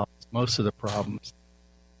the problems, most of the problems.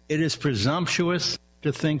 It is presumptuous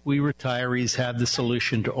to think we retirees have the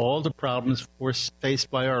solution to all the problems faced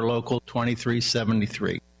by our local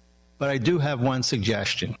 2373. But I do have one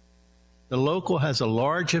suggestion. The local has a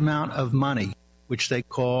large amount of money, which they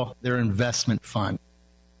call their investment fund.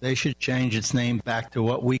 They should change its name back to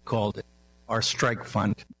what we called it, our strike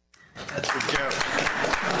fund. That's for Joe.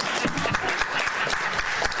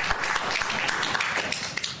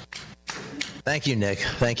 Thank you, Nick.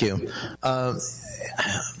 Thank you.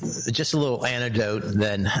 Just a little anecdote.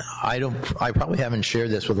 Then I probably haven't shared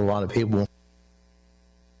this with a lot of people,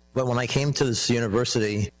 but when I came to this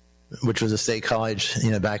university, which was a state college,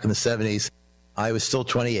 back in the 70s, I was still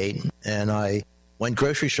 28, and I went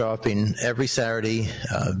grocery shopping every Saturday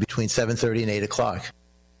between 7:30 and 8 o'clock.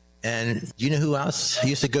 And do you know who else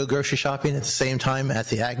used to go grocery shopping at the same time at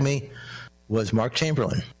the Acme? Was Mark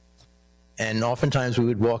Chamberlain. And oftentimes we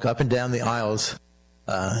would walk up and down the aisles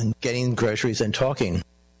getting groceries and talking.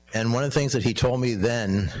 And one of the things that he told me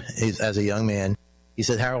then, as a young man, he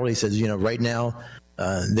said, Harold, he says, right now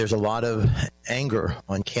there's a lot of anger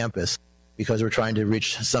on campus because we're trying to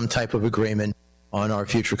reach some type of agreement on our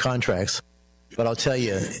future contracts. But I'll tell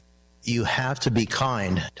you, you have to be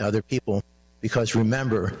kind to other people because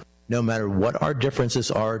remember, no matter what our differences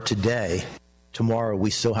are today, tomorrow we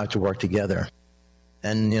still have to work together.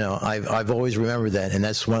 And, I've always remembered that. And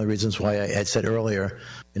that's one of the reasons why I had said earlier,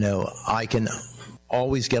 I can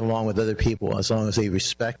always get along with other people as long as they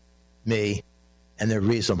respect me and they're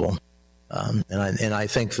reasonable. And I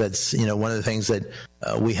think that's, one of the things that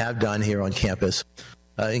we have done here on campus.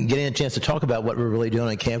 getting a chance to talk about what we're really doing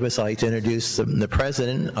on campus, I'd like to introduce the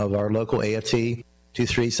president of our local AFT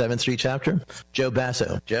 2373 chapter, Joe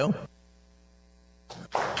Basso. Joe?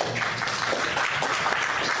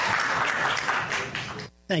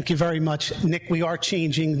 Thank you very much, Nick. We are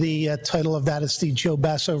changing the title of that. It's the Joe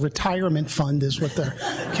Basso Retirement Fund is what the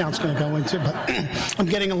account's going to go into, but I'm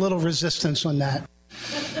getting a little resistance on that.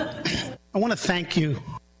 I want to thank you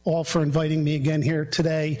all for inviting me again here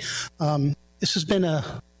today. This has been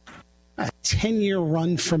a 10-year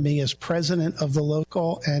run for me as president of the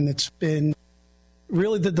local, and it's been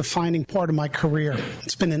really the defining part of my career.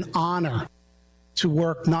 It's been an honor to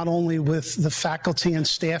work not only with the faculty and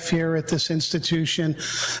staff here at this institution,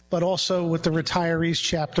 but also with the retirees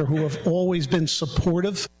chapter, who have always been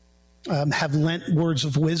supportive, have lent words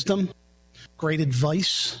of wisdom, great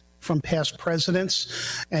advice from past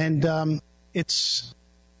presidents. And it's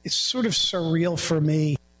sort of surreal for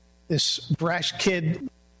me, this brash kid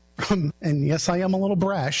and yes, I am a little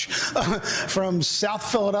brash, from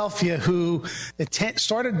South Philadelphia, who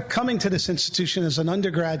started coming to this institution as an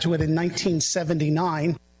undergraduate in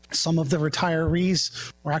 1979. Some of the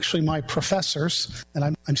retirees were actually my professors,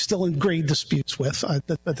 and I'm still in grade disputes with.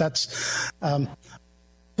 But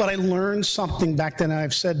I learned something back then, and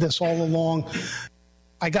I've said this all along.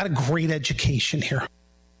 I got a great education here,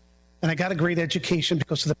 and I got a great education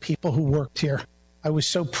because of the people who worked here. I was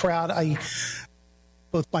so proud.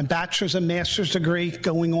 Both my bachelor's and master's degree,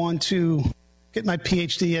 going on to get my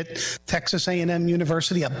PhD at Texas A&M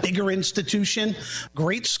University, a bigger institution,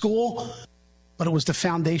 great school, but it was the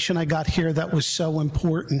foundation I got here that was so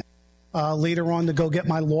important. Later on to go get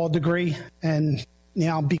my law degree, and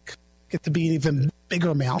now get to be an even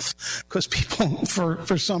bigger mouth because people,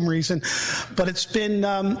 for some reason, but it's been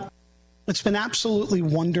absolutely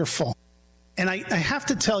wonderful. And I have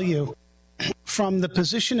to tell you, from the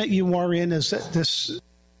position that you are in, is that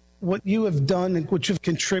what you have done and what you've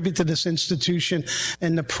contributed to this institution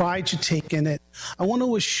and the pride you take in it, I want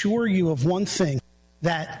to assure you of one thing,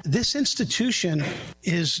 that this institution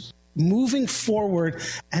is moving forward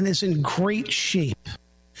and is in great shape.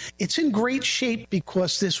 It's in great shape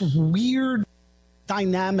because this weird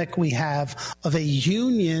dynamic we have of a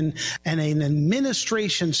union and an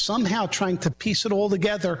administration somehow trying to piece it all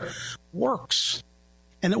together works.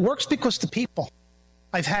 And it works because the people.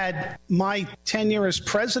 I've had my tenure as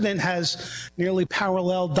president has nearly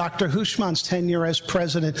paralleled Dr. Hushman's tenure as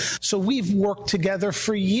president. So we've worked together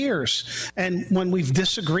for years. And when we've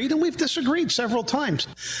disagreed, and we've disagreed several times,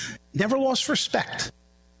 never lost respect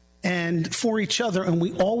and for each other. And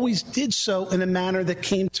we always did so in a manner that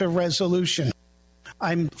came to resolution.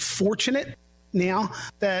 I'm fortunate now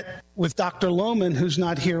that with Dr. Lohman, who's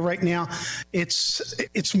not here right now,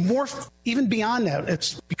 it's more even beyond that.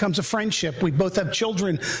 It becomes a friendship. We both have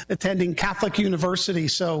children attending Catholic University,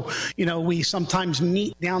 so we sometimes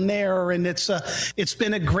meet down there, and it's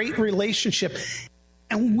been a great relationship.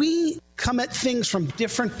 And we come at things from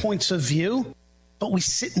different points of view, but we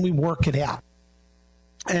sit and we work it out.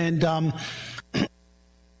 And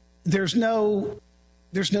there's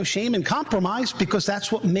no shame in compromise, because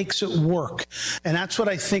that's what makes it work. And that's what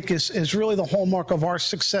I think is really the hallmark of our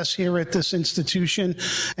success here at this institution.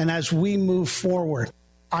 And as we move forward,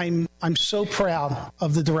 I'm so proud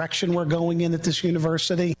of the direction we're going in at this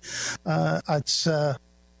university. It's the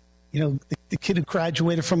kid who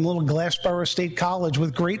graduated from little Glassboro State College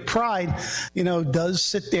with great pride, does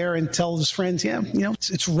sit there and tell his friends,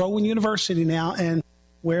 it's Rowan University now, and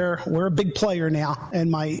we're a big player now.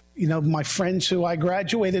 And my friends who I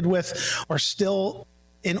graduated with are still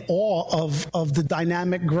in awe of the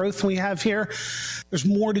dynamic growth we have here. There's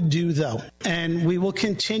more to do, though, and we will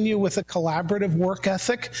continue with a collaborative work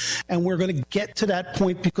ethic, and we're going to get to that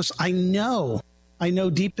point, because I know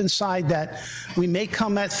deep inside that we may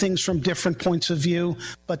come at things from different points of view,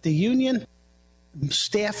 but the union,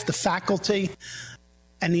 staff, the faculty,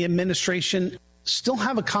 and the administration still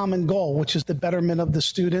have a common goal, which is the betterment of the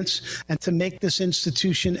students and to make this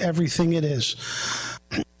institution everything it is.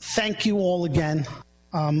 Thank you all again.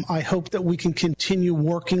 I hope that we can continue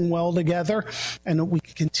working well together and that we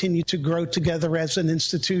can continue to grow together as an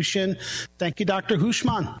institution. Thank you, Dr.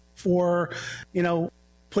 Hushman, for,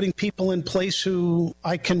 putting people in place who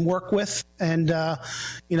I can work with. And,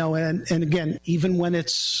 and again, even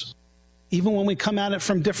when we come at it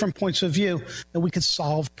from different points of view, that we can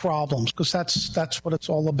solve problems, because that's what it's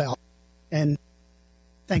all about. And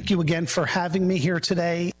thank you again for having me here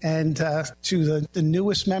today, and to the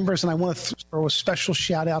newest members. And I want to throw a special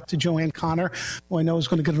shout out to Joanne Connor, who I know is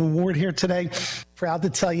going to get an award here today. Proud to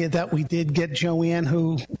tell you that we did get Joanne,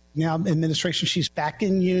 who now administration, she's back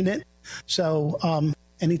in unit. So,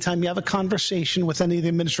 Anytime you have a conversation with any of the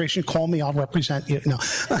administration, call me. I'll represent you. No.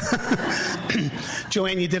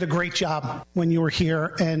 Joanne, you did a great job when you were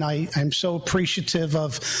here, and I'm so appreciative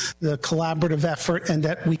of the collaborative effort and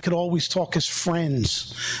that we could always talk as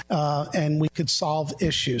friends and we could solve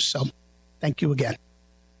issues. So thank you again.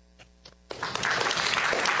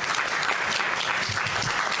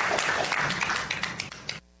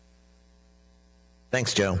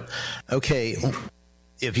 Thanks, Joe. Okay.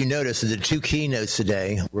 If you notice, the two keynotes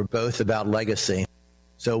today were both about legacy.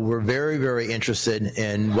 So we're very, very interested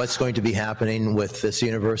in what's going to be happening with this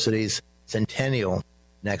university's centennial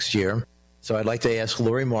next year. So I'd like to ask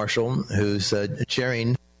Lori Marshall, who's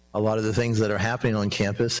chairing a lot of the things that are happening on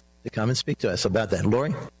campus, to come and speak to us about that.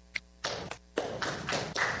 Lori?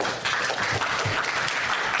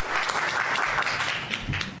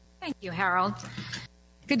 Thank you, Harold.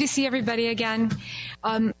 Good to see everybody again.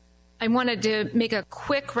 I wanted to make a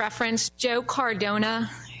quick reference. Joe Cardona,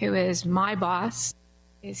 who is my boss,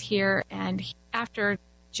 is here. And after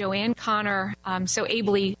Joanne Connor so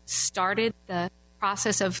ably started the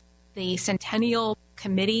process of the Centennial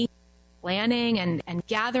Committee planning and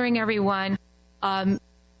gathering everyone, and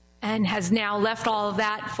has now left all of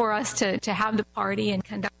that for us to have the party and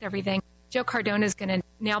conduct everything, Joe Cardona is going to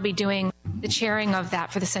now be doing the chairing of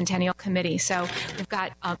that for the Centennial Committee. So we've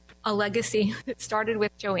got a legacy that started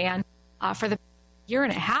with Joanne for the year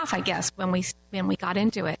and a half, I guess, when we got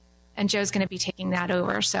into it. And Joe's going to be taking that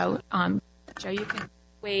over. So, Joe, you can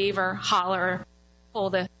wave or holler, pull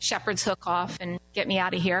the shepherd's hook off and get me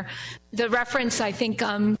out of here. The reference, I think,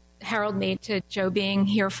 Harold made to Joe being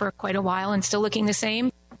here for quite a while and still looking the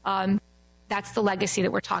same, that's the legacy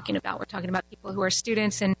that we're talking about. We're talking about people who are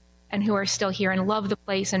students and who are still here and love the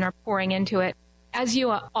place and are pouring into it, as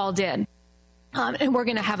you all did. And we're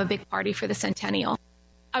going to have a big party for the Centennial.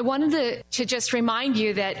 I wanted to just remind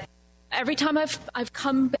you that every time I've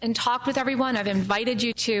come and talked with everyone, I've invited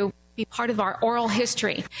you to be part of our oral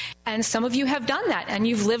history. And some of you have done that, and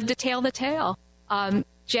you've lived to tell the tale.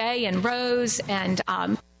 Jay and Rose and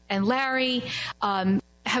Larry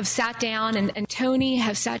have sat down, and Tony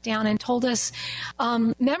have sat down and told us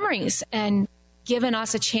memories and given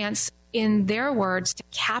us a chance, in their words, to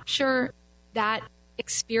capture that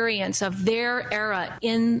experience of their era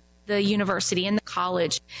in the university, in the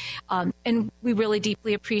college. And we really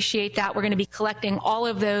deeply appreciate that. We're going to be collecting all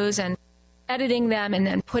of those and editing them and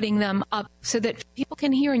then putting them up so that people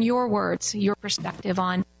can hear in your words, your perspective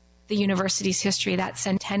on the university's history, that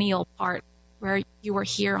centennial part where you were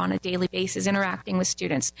here on a daily basis interacting with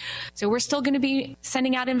students. So we're still going to be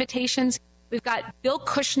sending out invitations. We've got Bill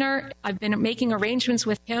Kushner. I've been making arrangements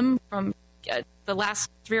with him from the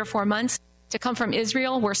last 3 or 4 months to come from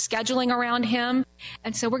Israel. We're scheduling around him.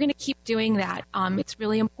 And so we're going to keep doing that. It's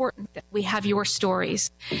really important that we have your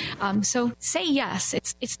stories. So say yes.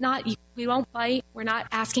 It's not, we won't bite. We're not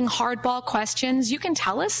asking hardball questions. You can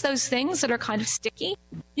tell us those things that are kind of sticky.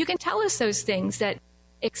 You can tell us those things that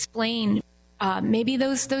explain maybe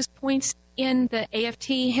those points in the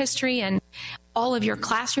AFT history and all of your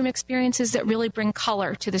classroom experiences that really bring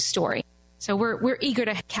color to the story. So we're eager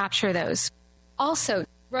to capture those. Also,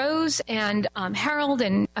 Rose and Harold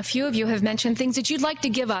and a few of you have mentioned things that you'd like to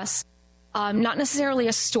give us, not necessarily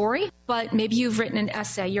a story, but maybe you've written an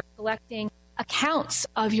essay. You're collecting accounts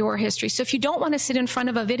of your history. So if you don't want to sit in front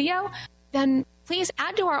of a video, then please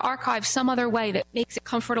add to our archive some other way that makes it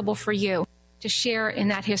comfortable for you to share in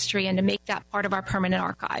that history and to make that part of our permanent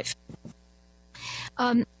archive.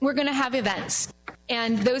 We're going to have events,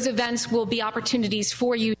 and those events will be opportunities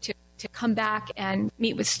for you to come back and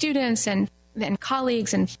meet with students and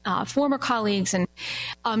colleagues and former colleagues and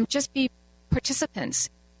just be participants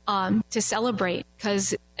to celebrate,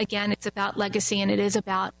 because, again, it's about legacy and it is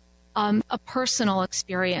about a personal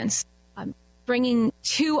experience. Bringing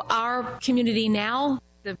to our community now,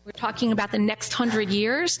 we're talking about the next 100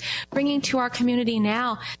 years, bringing to our community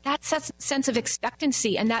now that sense of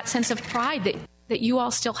expectancy and that sense of pride that you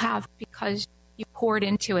all still have because you poured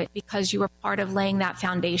into it, because you were part of laying that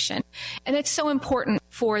foundation. And it's so important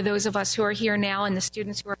for those of us who are here now and the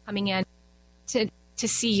students who are coming in to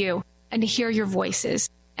see you and to hear your voices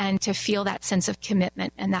and to feel that sense of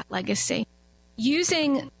commitment and that legacy.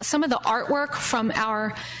 Using some of the artwork from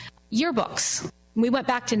our yearbooks, we went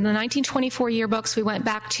back to the 1924 yearbooks. We went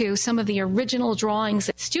back to some of the original drawings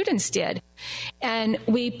that students did. And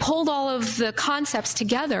we pulled all of the concepts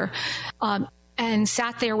together and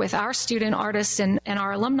sat there with our student artists and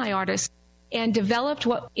our alumni artists and developed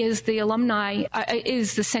what is the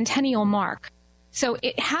is the Centennial Mark. So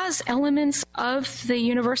it has elements of the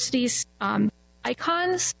university's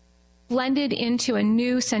icons blended into a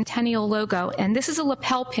new Centennial logo. And this is a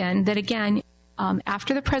lapel pin that, again,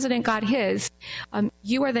 after the president got his,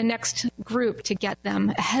 you are the next group to get them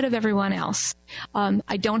ahead of everyone else.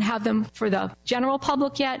 I don't have them for the general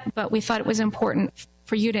public yet, but we thought it was important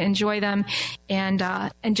for you to enjoy them and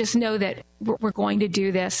just know that we're going to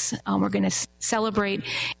do this. We're going to celebrate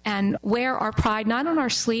and wear our pride, not on our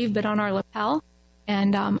sleeve, but on our lapel.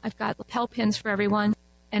 And I've got lapel pins for everyone.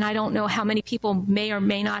 And I don't know how many people may or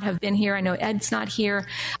may not have been here. I know Ed's not here,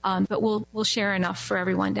 but we'll share enough for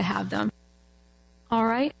everyone to have them. All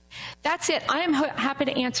right. That's it. I am happy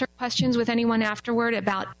to answer questions with anyone afterward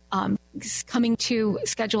about coming to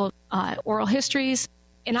schedule oral histories.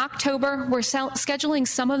 In October, we're scheduling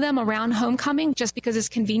some of them around homecoming just because it's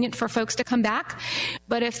convenient for folks to come back.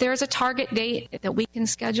 But if there's a target date that we can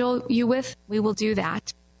schedule you with, we will do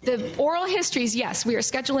that. The oral histories, yes, we are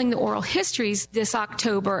scheduling the oral histories this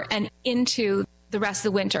October and into the rest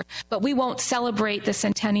of the winter. But we won't celebrate the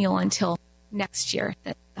centennial until next year,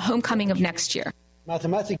 the homecoming of next year.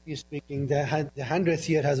 Mathematically speaking, the 100th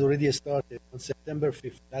year has already started on September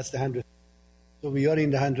 5th. That's the 100th. So we are in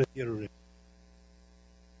the 100th year already.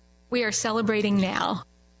 We are celebrating now.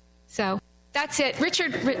 So that's it.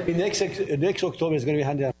 Richard. Next October is going to be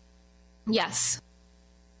 100. Yes.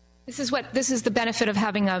 This is the benefit of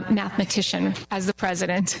having a mathematician as the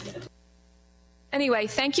president. Anyway,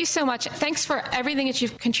 thank you so much. Thanks for everything that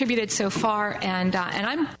you've contributed so far, and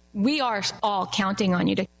we are all counting on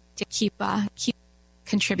you to keep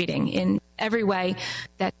contributing in every way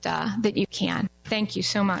that you can. Thank you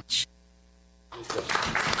so much.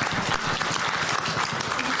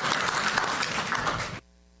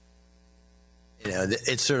 You know,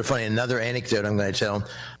 it's sort of funny. Another anecdote I'm going to tell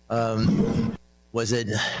was it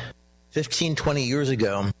 15, 20 years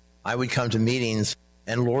ago, I would come to meetings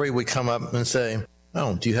and Lori would come up and say,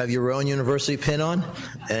 "Oh, do you have your own university pin on?"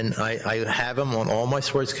 And I have them on all my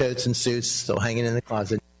sports coats and suits, still hanging in the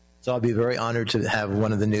closet. So I'll be very honored to have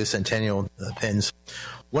one of the new Centennial pins.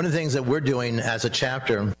 One of the things that we're doing as a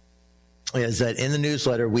chapter is that in the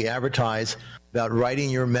newsletter, we advertise about writing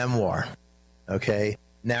your memoir, okay?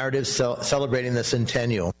 Narratives celebrating the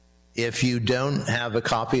centennial. If you don't have a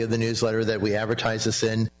copy of the newsletter that we advertise this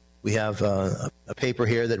in, we have a paper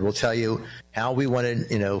here that will tell you how we wanted,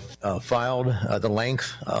 filed, the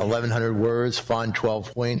length, 1,100 words, font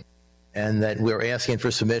 12 point, and that we're asking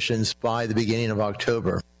for submissions by the beginning of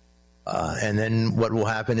October. And then what will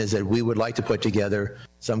happen is that we would like to put together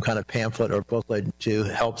some kind of pamphlet or booklet to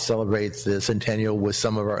help celebrate the centennial with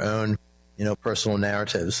some of our own, personal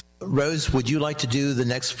narratives. Rose, would you like to do the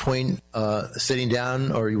next point sitting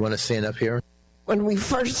down, or you want to stand up here? When we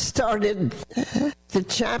first started the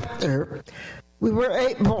chapter, we were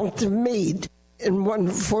able to meet in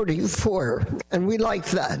 144, and we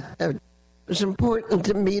liked that. It was important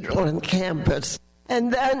to meet on campus.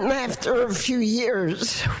 And then after a few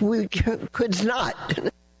years, we could not,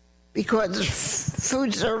 because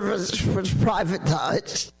food service was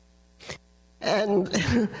privatized,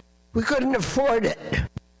 and we couldn't afford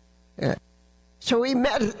it. So we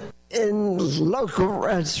met in local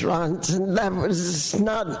restaurants, and that was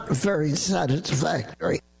not very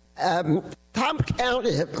satisfactory. Tom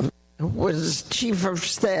County was chief of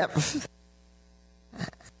staff,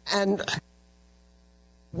 and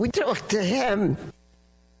we talked to him,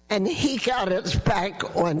 and he got us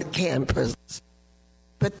back on campus.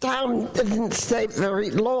 But Tom didn't stay very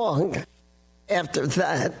long after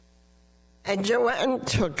that, and Joanne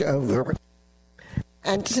took over.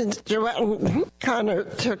 And since Joanne Connor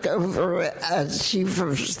took over as chief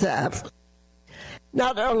of staff,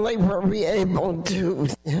 not only were we able to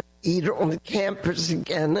eat on campus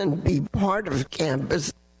again and be part of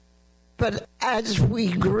campus, but as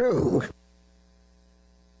we grew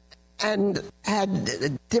and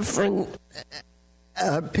had different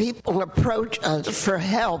people approach us for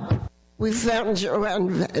help, we found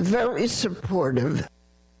Joanne very supportive.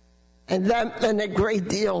 And that meant a great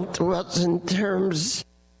deal to us in terms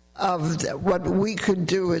of what we could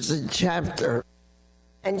do as a chapter.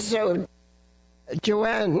 And so,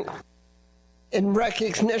 Joanne, in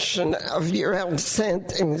recognition of your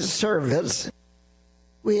outstanding service,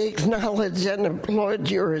 we acknowledge and applaud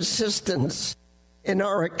your assistance in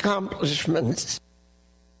our accomplishments,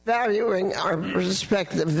 valuing our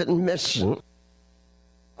perspective and mission.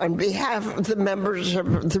 On behalf of the members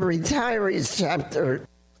of the Retirees Chapter,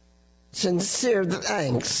 sincere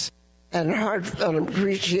thanks and heartfelt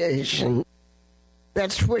appreciation.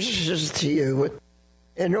 Best wishes to you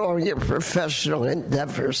in all your professional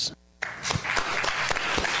endeavors.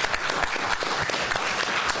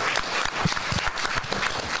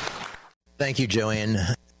 Thank you, Joanne.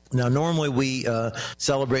 Now, normally we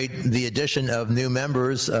celebrate the addition of new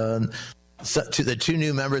members to the two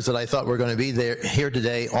new members that I thought were going to be here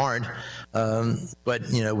today aren't. But,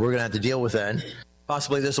 we're going to have to deal with that.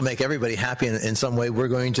 Possibly this will make everybody happy in some way. We're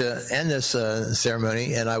going to end this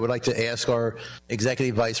ceremony, and I would like to ask our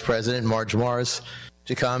Executive Vice President, Marge Morris,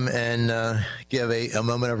 to come and give a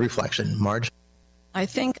moment of reflection. Marge? I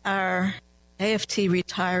think our AFT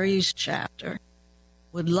Retirees chapter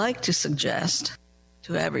would like to suggest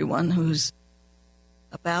to everyone who's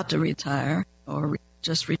about to retire or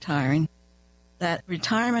just retiring that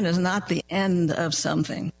retirement is not the end of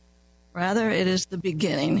something. Rather, it is the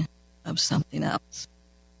beginning of something else.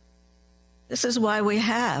 This is why we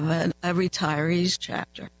have a retirees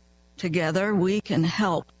chapter. Together, we can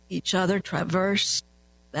help each other traverse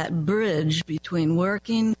that bridge between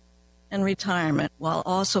working and retirement while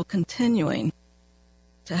also continuing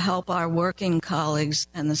to help our working colleagues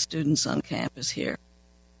and the students on campus here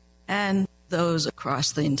and those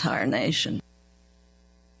across the entire nation.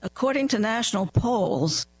 According to national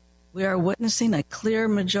polls, we are witnessing a clear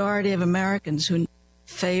majority of Americans who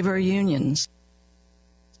favor unions.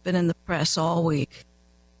 It's been in the press all week.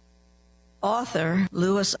 Author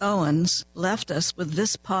Lewis Owens left us with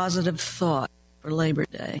this positive thought for Labor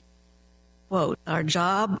Day. Quote, "Our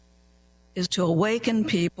job is to awaken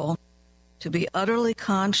people to be utterly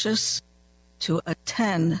conscious, to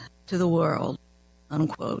attend to the world,"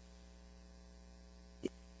 unquote.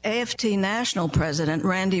 AFT National President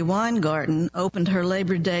Randi Weingarten opened her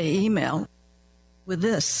Labor Day email with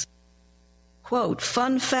this, quote,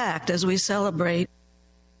 "Fun fact as we celebrate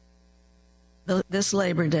this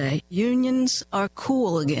Labor Day, unions are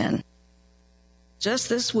cool again. Just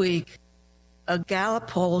this week, a Gallup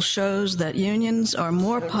poll shows that unions are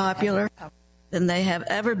more popular than they have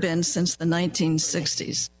ever been since the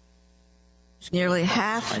 1960s. Nearly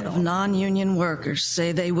half of non-union workers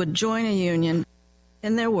say they would join a union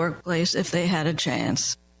in their workplace if they had a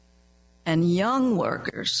chance. And young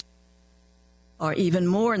workers are even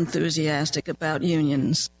more enthusiastic about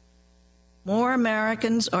unions. More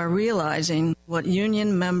Americans are realizing what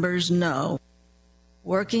union members know.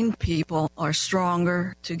 Working people are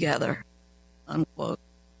stronger together," unquote.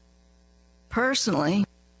 Personally,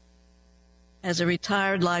 as a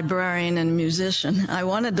retired librarian and musician, I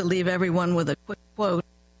wanted to leave everyone with a quick quote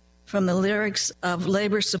from the lyrics of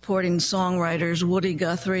labor-supporting songwriters Woody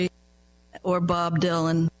Guthrie or Bob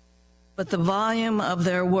Dylan, but the volume of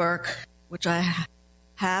their work, which I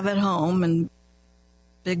have at home and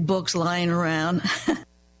big books lying around,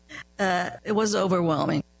 it was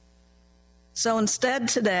overwhelming. So instead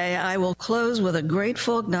today, I will close with a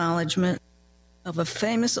grateful acknowledgement of a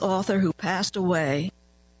famous author who passed away,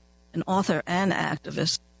 an author and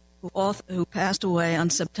activist who passed away on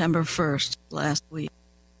September 1st last week.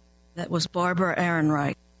 That was Barbara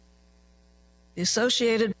Ehrenreich. The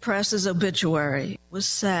Associated Press's obituary was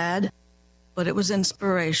sad, but it was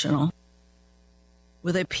inspirational.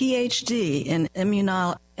 With a PhD in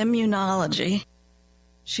immunology,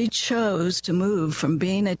 she chose to move from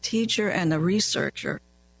being a teacher and a researcher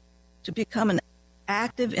to become an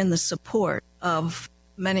active in the support of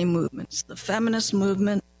many movements: the feminist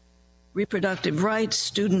movement, reproductive rights,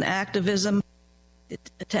 student activism,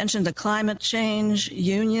 attention to climate change,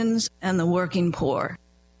 unions, and the working poor.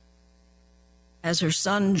 As her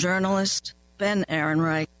son, journalist Ben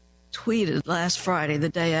Ehrenreich, tweeted last Friday, the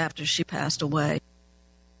day after she passed away,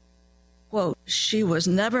 quote, "She was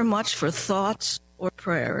never much for thoughts or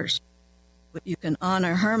prayers, but you can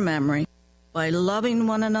honor her memory by loving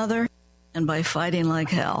one another and by fighting like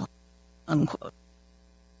hell," unquote.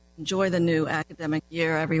 Enjoy the new academic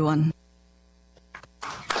year, everyone.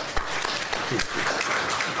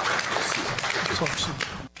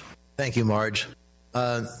 Thank you, Marge.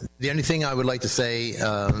 The only thing I would like to say,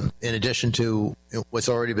 in addition to what's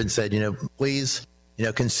already been said, please,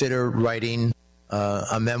 consider writing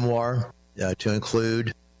a memoir to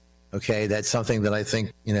include. Okay, that's something that I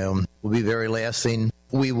think, will be very lasting.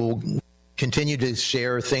 We will continue to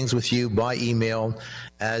share things with you by email.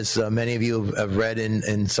 As many of you have read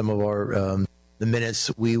in some of our the minutes,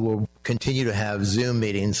 we will continue to have Zoom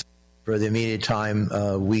meetings for the immediate time.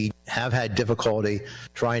 We have had difficulty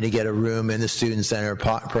trying to get a room in the Student Center.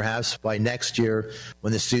 Perhaps by next year,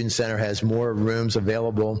 when the Student Center has more rooms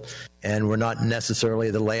available and we're not necessarily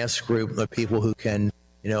the last group of people who can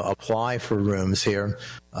apply for rooms here,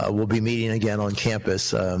 we'll be meeting again on campus.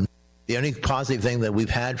 The only positive thing that we've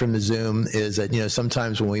had from the Zoom is that,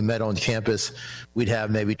 sometimes when we met on campus, we'd have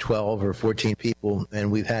maybe 12 or 14 people,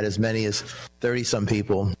 and we've had as many as 30-some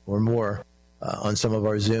people or more on some of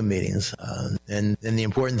our Zoom meetings. And the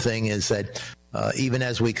important thing is that even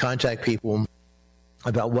as we contact people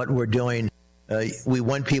about what we're doing, we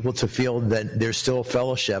want people to feel that there's still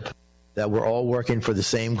fellowship that we're all working for the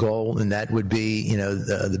same goal, and that would be,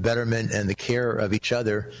 the betterment and the care of each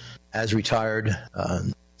other as retired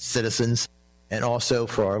citizens, and also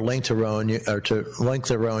for our link to Rowan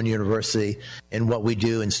University and what we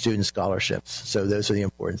do in student scholarships. So those are the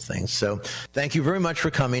important things. So thank you very much for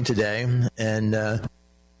coming today, and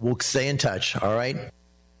we'll stay in touch. All right?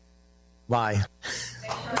 Bye.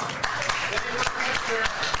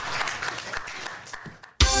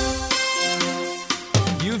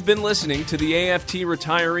 You've been listening to the AFT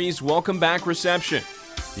Retirees Welcome Back Reception.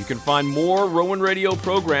 You can find more Rowan Radio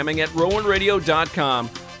programming at rowanradio.com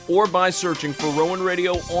or by searching for Rowan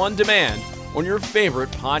Radio On Demand on your favorite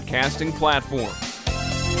podcasting platform.